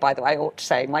small way, by the way, I ought to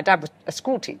say. My dad was a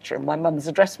school teacher and my mum's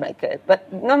a dressmaker. But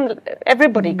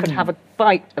everybody could have a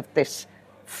bite of this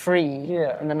free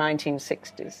in the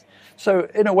 1960s. So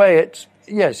in a way, it's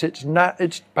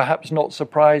perhaps not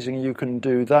surprising you can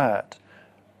do that.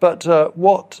 But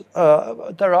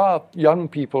there are young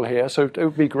people here, so it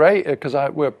would be great, because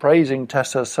we're praising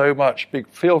Tessa so much,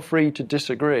 feel free to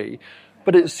disagree.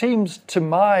 But it seems to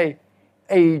my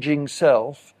aging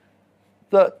self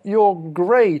that you're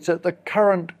great at the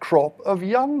current crop of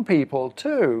young people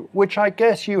too, which I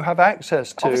guess you have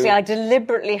access to. Obviously, I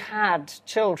deliberately had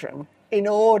children in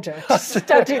order to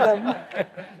study them.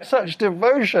 Such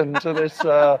devotion to this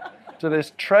to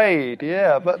this trade.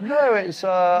 Yeah, but no, it's.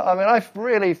 I mean, I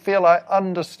really feel I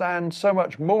understand so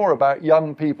much more about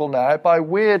young people now by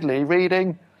weirdly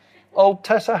reading old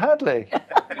Tessa Hadley.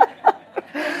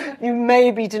 You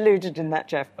may be deluded in that,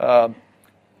 Geoff.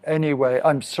 Anyway,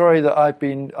 I'm sorry that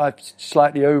I've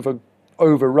slightly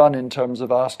overrun in terms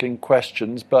of asking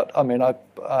questions, but I mean,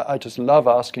 I just love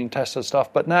asking Tessa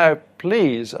stuff. But now,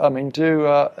 please, I mean,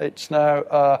 it's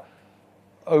now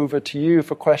over to you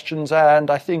for questions,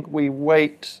 and I think we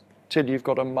wait till you've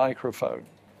got a microphone.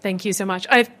 Thank you so much.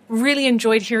 I've really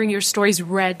enjoyed hearing your stories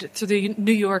read through the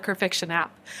New Yorker Fiction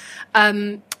app.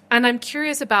 And I'm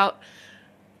curious about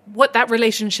what that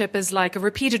relationship is like, a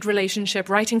repeated relationship,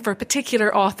 writing for a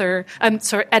particular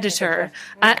editor,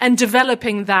 and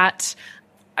developing that.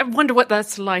 I wonder what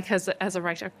that's like as a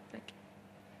writer.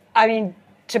 I mean,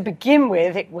 to begin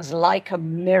with, it was like a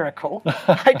miracle.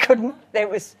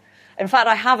 In fact,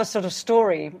 I have a sort of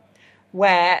story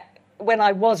where when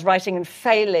I was writing and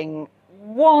failing,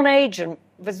 one agent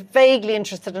was vaguely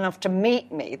interested enough to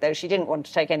meet me, though she didn't want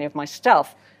to take any of my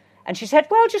stuff. And she said,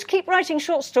 well, just keep writing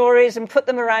short stories and put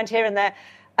them around here and there.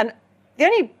 And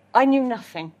I knew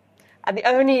nothing. And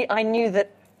I knew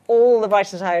that all the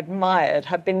writers I admired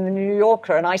had been in the New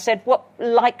Yorker. And I said, what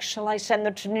shall I send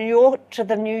them to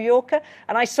the New Yorker?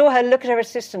 And I saw her look at her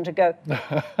assistant and go,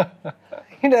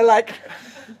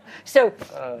 So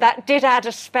that did add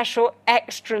a special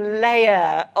extra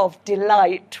layer of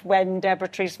delight when Deborah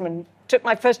Treisman took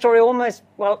my first story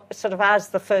sort of as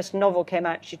the first novel came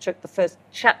out, she took the first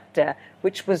chapter,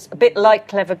 which was a bit like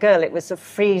Clever Girl. It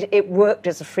worked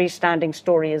as a freestanding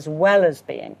story as well as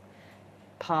being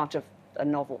part of a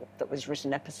novel that was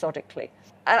written episodically.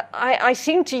 I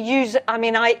seem to use,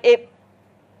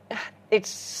 it's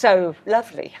so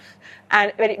lovely.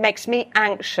 But it makes me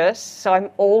anxious, so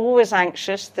I'm always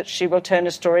anxious that she will turn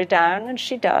a story down, and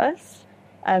she does.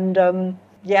 And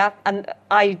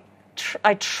I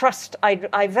trust.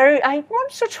 I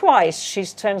once or twice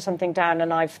she's turned something down,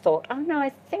 and I've thought, oh no,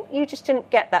 I think you just didn't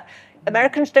get that.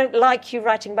 Americans don't like you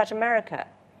writing about America,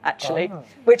 actually,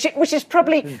 which is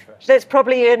probably there's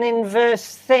probably an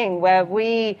inverse thing where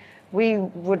we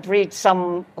would read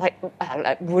some like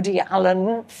Woody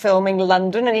Allen filming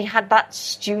London, and he had that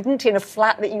student in a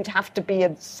flat that you'd have to be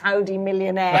a Saudi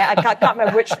millionaire. I can't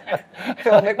remember which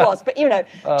film it was, but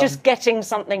just getting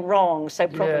something wrong. So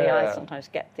probably I sometimes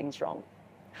get things wrong.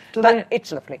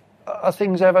 It's lovely. Are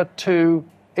things ever too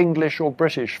English or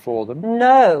British for them?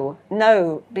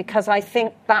 No, because I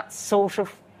think that's sort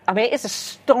of. I mean, it's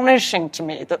astonishing to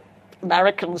me that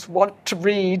Americans want to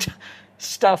read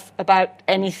stuff about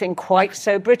anything quite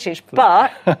so British,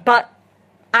 but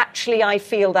actually I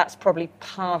feel that's probably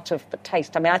part of the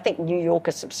taste. I mean, I think New Yorker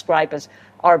subscribers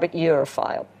are a bit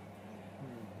Europhile.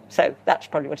 So that's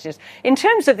probably what it is. In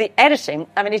terms of the editing,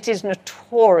 I mean, it is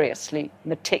notoriously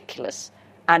meticulous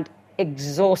and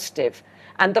exhaustive.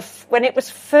 And when it was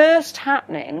first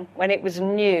happening, when it was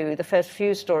new, the first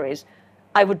few stories,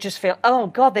 I would just feel, oh,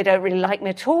 God, they don't really like me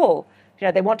at all.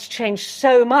 They want to change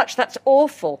so much. That's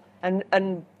awful. And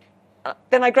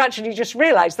then I gradually just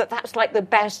realised that that's like the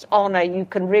best honour you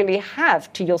can really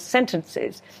have to your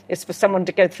sentences, is for someone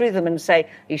to go through them and say, are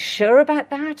you sure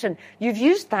about that? And you've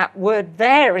used that word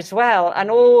there as well. And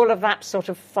all of that sort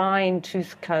of fine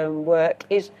tooth comb work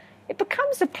it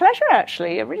becomes a pleasure,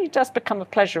 actually. It really does become a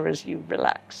pleasure as you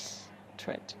relax to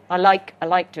it. I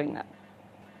like doing that.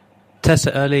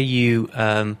 Tessa, earlier you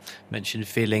mentioned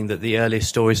feeling that the earlier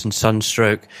stories in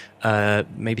Sunstroke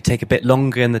maybe take a bit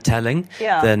longer in the telling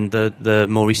than the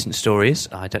more recent stories.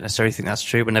 I don't necessarily think that's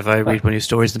true. Whenever I read one of your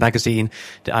stories in the magazine,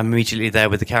 I'm immediately there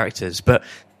with the characters. But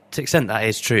to the extent that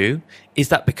is true, is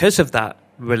that because of that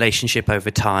relationship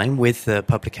over time with the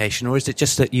publication, or is it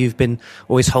just that you've been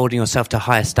always holding yourself to a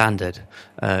higher standard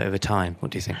over time?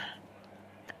 What do you think?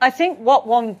 I think what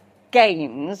one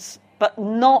gains, but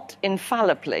not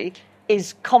infallibly,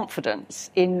 is confidence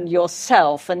in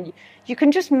yourself, and you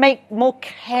can just make more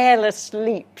careless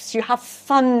leaps. You have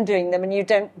fun doing them and you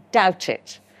don't doubt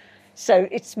it. So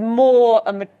it's more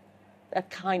a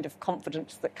kind of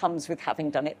confidence that comes with having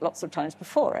done it lots of times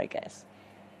before, I guess.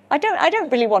 I don't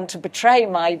really want to betray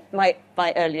my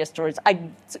earlier stories.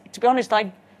 To be honest,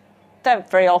 I don't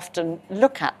very often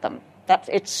look at them.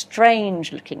 It's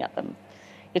strange looking at them.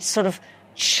 It's sort of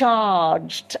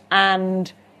charged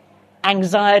and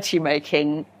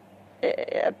anxiety-making,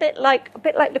 a bit like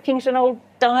looking at an old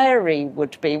diary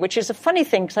would be, which is a funny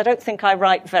thing because I don't think I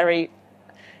write very.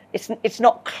 It's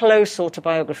not close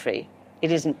autobiography.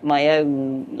 It isn't my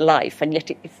own life, and yet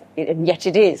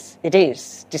it is. It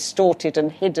is distorted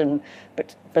and hidden,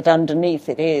 but underneath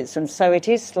it is, and so it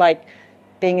is like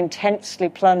being intensely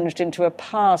plunged into a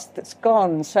past that's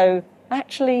gone. So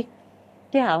actually,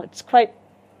 yeah, it's quite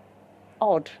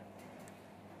odd.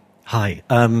 Hi,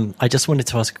 I just wanted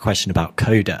to ask a question about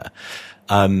Coda.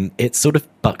 It sort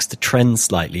of bucks the trend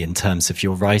slightly in terms of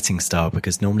your writing style,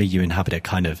 because normally you inhabit a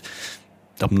kind of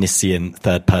omniscient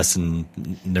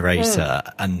third-person narrator,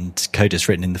 and Coda's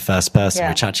written in the first person,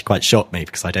 which actually quite shocked me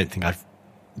because I don't think I've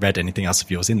read anything else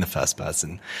of yours in the first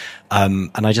person.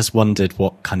 And I just wondered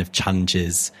what kind of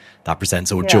challenges that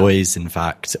presents, or joys, in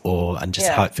fact, and just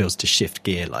how it feels to shift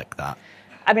gear like that.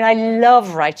 I mean, I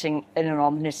love writing in an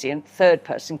omniscient third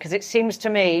person, because it seems to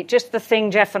me, just the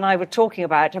thing Geoff and I were talking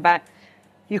about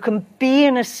you can be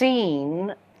in a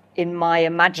scene in my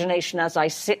imagination as I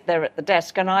sit there at the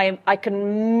desk, and I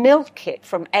can milk it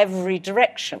from every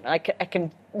direction. I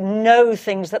can know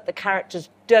things that the characters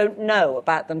don't know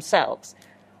about themselves,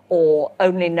 or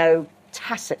only know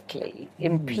tacitly,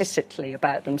 implicitly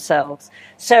about themselves.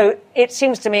 So it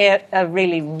seems to me a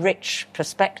really rich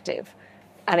perspective,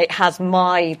 and it has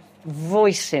my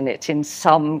voice in it in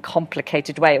some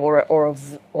complicated way, or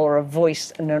a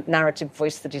voice, a narrative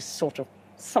voice that is sort of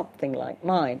something like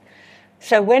mine.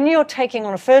 So when you're taking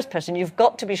on a first person, you've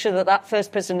got to be sure that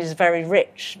first person is very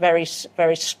rich, very,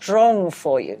 very strong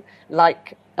for you,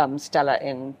 like Stella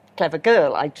in Clever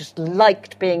Girl. I just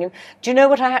liked being in... Do you know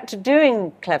what I had to do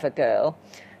in Clever Girl?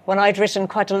 When I'd written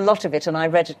quite a lot of it and I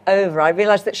read it over, I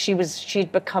realised that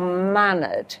she'd become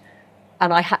mannered,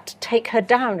 and I had to take her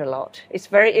down a lot. It's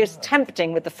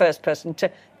tempting with the first person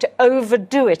to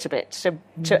overdo it a bit,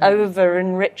 to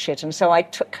over-enrich it, and so I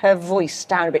took her voice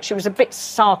down a bit. She was a bit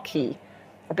sarky,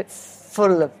 a bit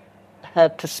full of her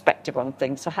perspective on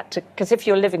things. So I had to... Because if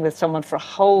you're living with someone for a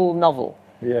whole novel...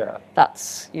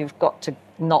 you've got to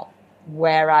not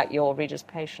wear out your reader's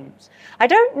patience. I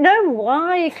don't know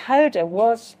why Coda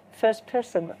was first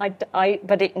person,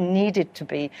 but it needed to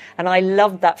be, and I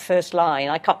loved that first line.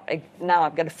 Now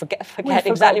I'm going to forget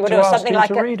exactly what it was. Something like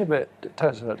to read a bit,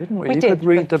 Tessa, didn't we? We you did, could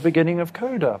read the beginning of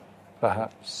Coda,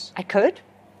 perhaps. I could.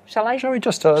 Shall I? Shall we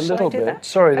just a little bit? That?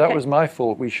 Sorry, okay. That was my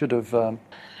fault. We should have.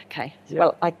 Okay. Yeah.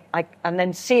 Well, I and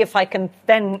then see if I can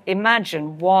then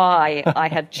imagine why I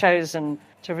had chosen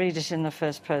to read it in the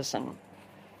first person.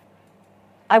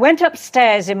 I went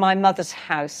upstairs in my mother's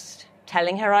house,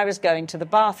 telling her I was going to the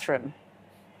bathroom.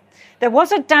 There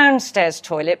was a downstairs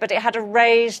toilet, but it had a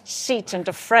raised seat and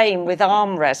a frame with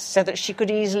armrests so that she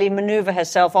could easily manoeuvre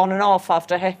herself on and off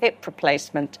after her hip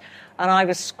replacement, and I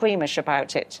was squeamish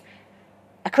about it.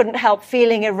 I couldn't help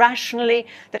feeling irrationally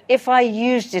that if I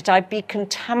used it, I'd be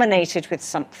contaminated with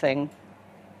something,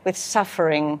 with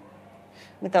suffering,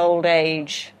 with old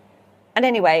age. And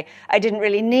anyway, I didn't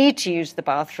really need to use the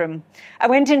bathroom. I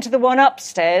went into the one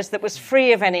upstairs that was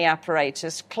free of any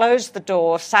apparatus, closed the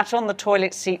door, sat on the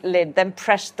toilet seat lid, then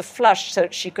pressed the flush so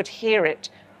that she could hear it.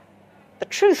 The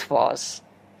truth was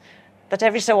that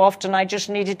every so often I just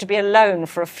needed to be alone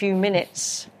for a few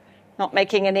minutes, not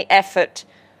making any effort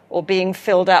or being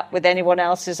filled up with anyone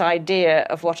else's idea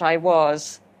of what I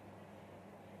was.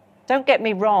 Don't get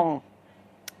me wrong.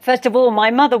 First of all,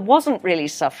 my mother wasn't really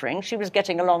suffering. She was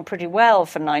getting along pretty well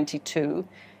for 92.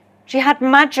 She had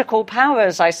magical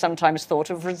powers, I sometimes thought,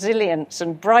 of resilience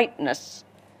and brightness.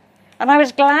 And I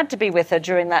was glad to be with her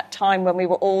during that time when we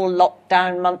were all locked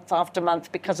down month after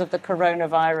month because of the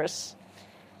coronavirus.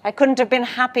 I couldn't have been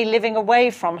happy living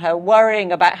away from her,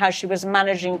 worrying about how she was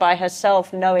managing by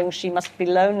herself, knowing she must be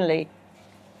lonely.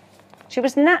 She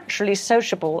was naturally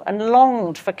sociable and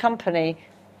longed for company,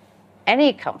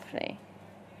 any company.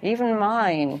 Even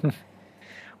mine.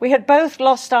 We had both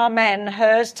lost our men,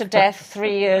 hers to death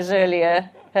 3 years earlier,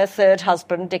 her third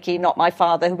husband, Dickie, not my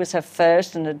father, who was her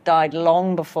first and had died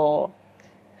long before,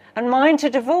 and mine to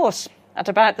divorce at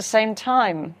about the same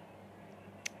time.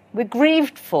 We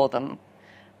grieved for them,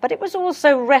 but it was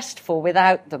also restful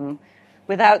without them,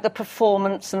 without the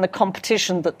performance and the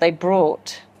competition that they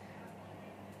brought.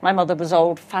 My mother was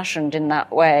old-fashioned in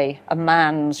that way, a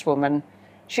man's woman.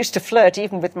 She used to flirt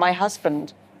even with my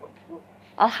husband.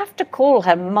 I'll have to call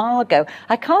her Margot.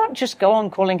 I can't just go on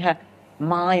calling her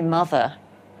my mother,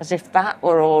 as if that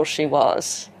were all she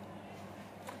was.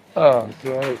 Oh,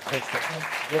 great.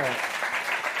 Yeah.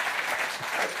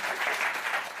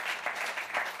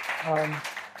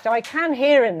 So I can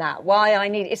hear in that why I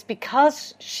need... It's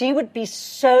because she would be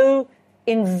so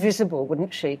invisible,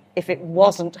 wouldn't she, if it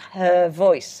wasn't her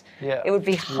voice? Yeah. It would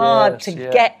be hard to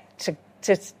get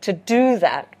to do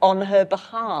that on her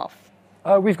behalf.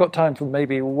 We've got time for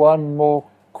maybe one more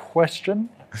question.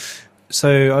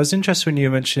 So I was interested when you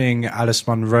were mentioning Alice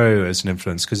Munro as an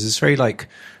influence, because it's very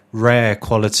rare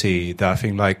quality that I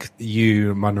think like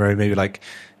you, Munro, maybe like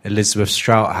Elizabeth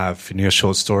Strout have in your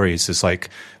short stories is like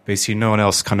basically no one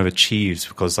else kind of achieves,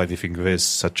 because like they think of it as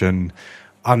such an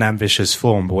unambitious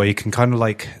form, but where you can kind of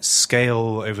like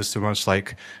scale over so much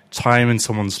like time in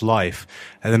someone's life,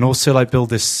 and then also like build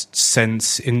this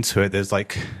sense into it. There's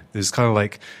kind of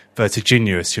like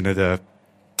vertiginous, you know, the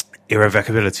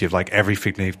irrevocability of like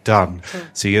everything they've done.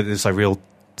 So you get this like real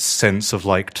sense of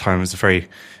like time as a very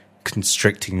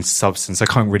constricting substance. I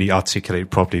can't really articulate it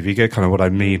properly, but you get kind of what I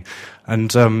mean.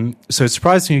 And so it's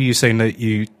surprising you saying that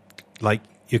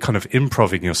you're kind of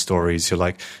improving your stories. You're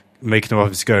like making them up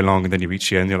as you go along, and then you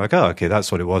reach the end, you're like, oh, okay,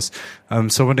 that's what it was. So I'm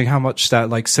wondering how much that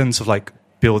like sense of like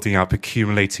building up,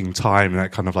 accumulating time in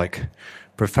that kind of like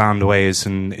profound way is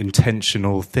an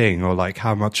intentional thing, or like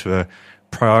how much of a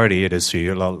priority it is for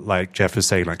you. Like Geoff was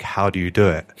saying, like, how do you do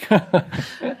it?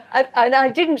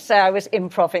 I didn't say I was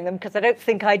improving them, because I don't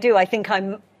think I do. I think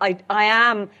I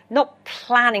am not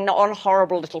planning, not on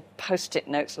horrible little post-it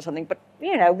notes or something, but,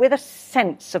 you know, with a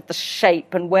sense of the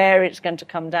shape and where it's going to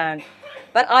come down.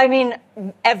 But I mean,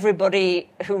 everybody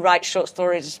who writes short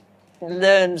stories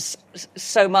learns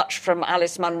so much from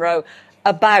Alice Munro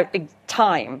about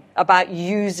time, about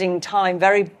using time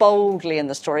very boldly in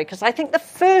the story, because I think the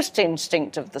first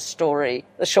instinct of the story,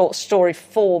 the short story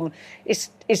form, is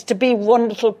to be one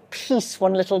little piece,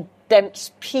 one little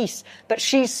dense piece. But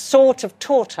she sort of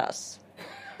taught us,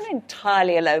 not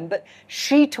entirely alone, but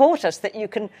she taught us that you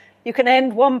can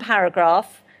end one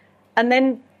paragraph and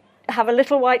then have a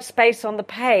little white space on the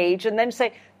page and then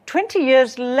say, 20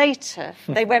 years later,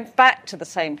 they went back to the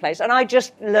same place. And I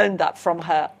just learned that from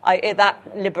her.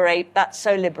 That's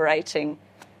so liberating.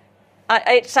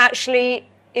 It's actually,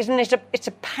 isn't it, it's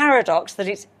a paradox that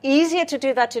it's easier to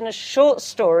do that in a short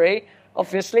story,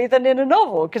 obviously, than in a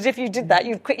novel. Because if you did that,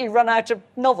 you'd quickly run out of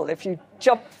novel if you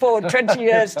jump forward 20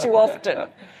 years too often.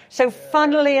 So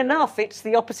funnily enough, it's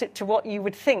the opposite to what you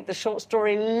would think. The short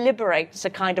story liberates a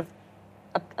kind of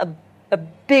a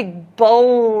big,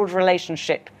 bold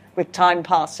relationship with time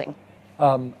passing.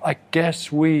 I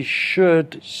guess we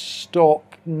should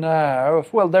stop now.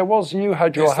 Well, you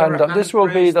had your hand up. This will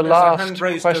be the last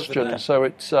question, so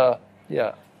it's,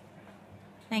 yeah.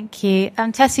 Thank you.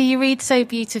 Tessa, you read so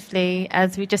beautifully,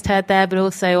 as we just heard there, but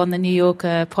also on the New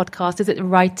Yorker podcast. Is it the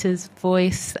writer's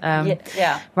voice?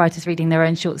 Yeah. Writers reading their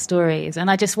own short stories. And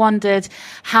I just wondered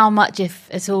how much, if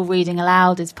at all, reading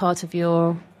aloud is part of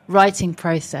your writing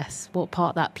process, what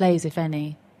part that plays, if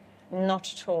any.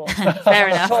 Not at all. Fair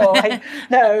enough. At all.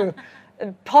 No,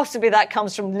 possibly that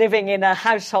comes from living in a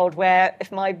household where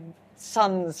if my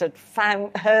sons had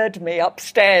heard me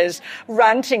upstairs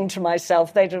ranting to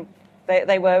myself, they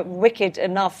were wicked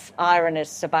enough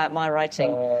ironists about my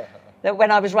writing. That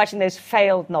when I was writing those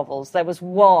failed novels, there was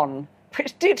one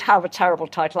which did have a terrible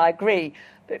title, I agree,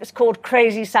 but it was called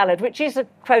Crazy Salad, which is a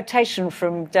quotation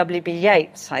from W.B.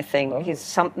 Yeats, I think. It's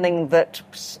something that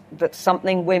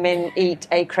something women eat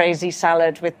a crazy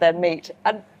salad with their meat.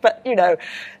 But, you know,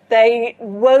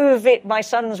 my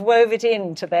sons wove it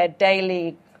into their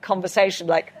daily conversation,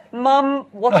 like, Mum,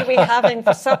 what are we having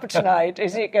for supper tonight?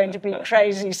 Is it going to be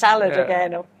crazy salad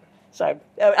again? So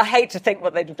I hate to think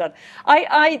what they'd have done.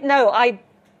 I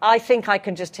think I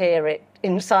can just hear it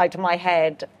inside my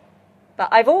head. But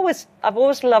I've always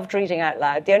loved reading out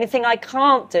loud. The only thing I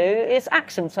can't do is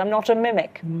accents. I'm not a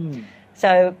mimic.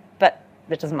 So, but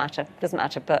it doesn't matter.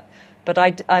 But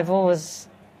I've always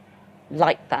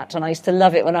liked that, and I used to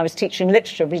love it when I was teaching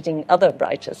literature, reading other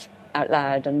writers out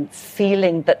loud and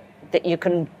feeling that you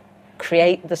can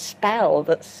create the spell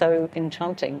that's so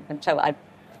enchanting. And so I'm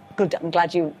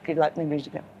glad you like me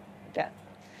reading it. Yeah.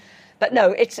 But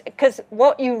no, it's because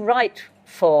what you write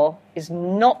for is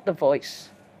not the voice,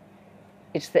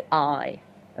 it's the I.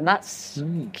 And that's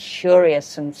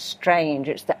curious and strange.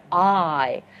 It's the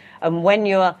I. And when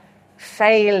you're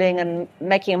failing and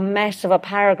making a mess of a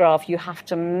paragraph, you have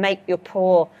to make your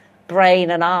poor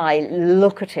brain and eye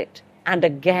look at it and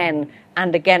again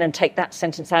and take that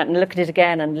sentence out and look at it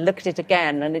again and look at it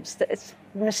again. And it's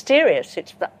mysterious.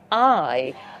 It's the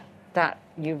I that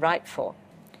you write for.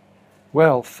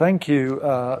 Well, thank you.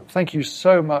 Thank you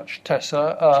so much,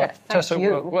 Tessa. Tessa,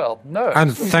 you. Well, no.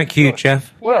 And thank you,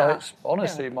 Geoff. Well, it's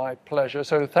honestly my pleasure.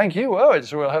 So thank you.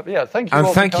 Thank you. And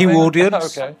all thank for you, coming.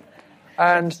 audience. Okay.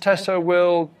 And Tessa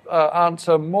will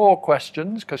answer more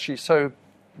questions because she's so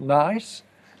nice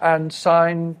and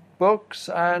sign books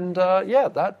and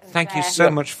Thank you so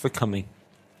much for coming.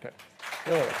 Okay.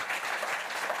 Good.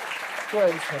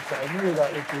 Great, Tessa. I knew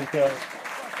that would be great.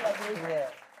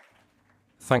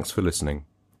 Thanks for listening.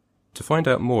 To find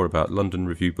out more about London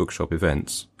Review Bookshop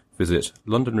events, visit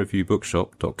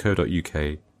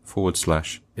londonreviewbookshop.co.uk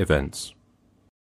podcast.co.uk/events.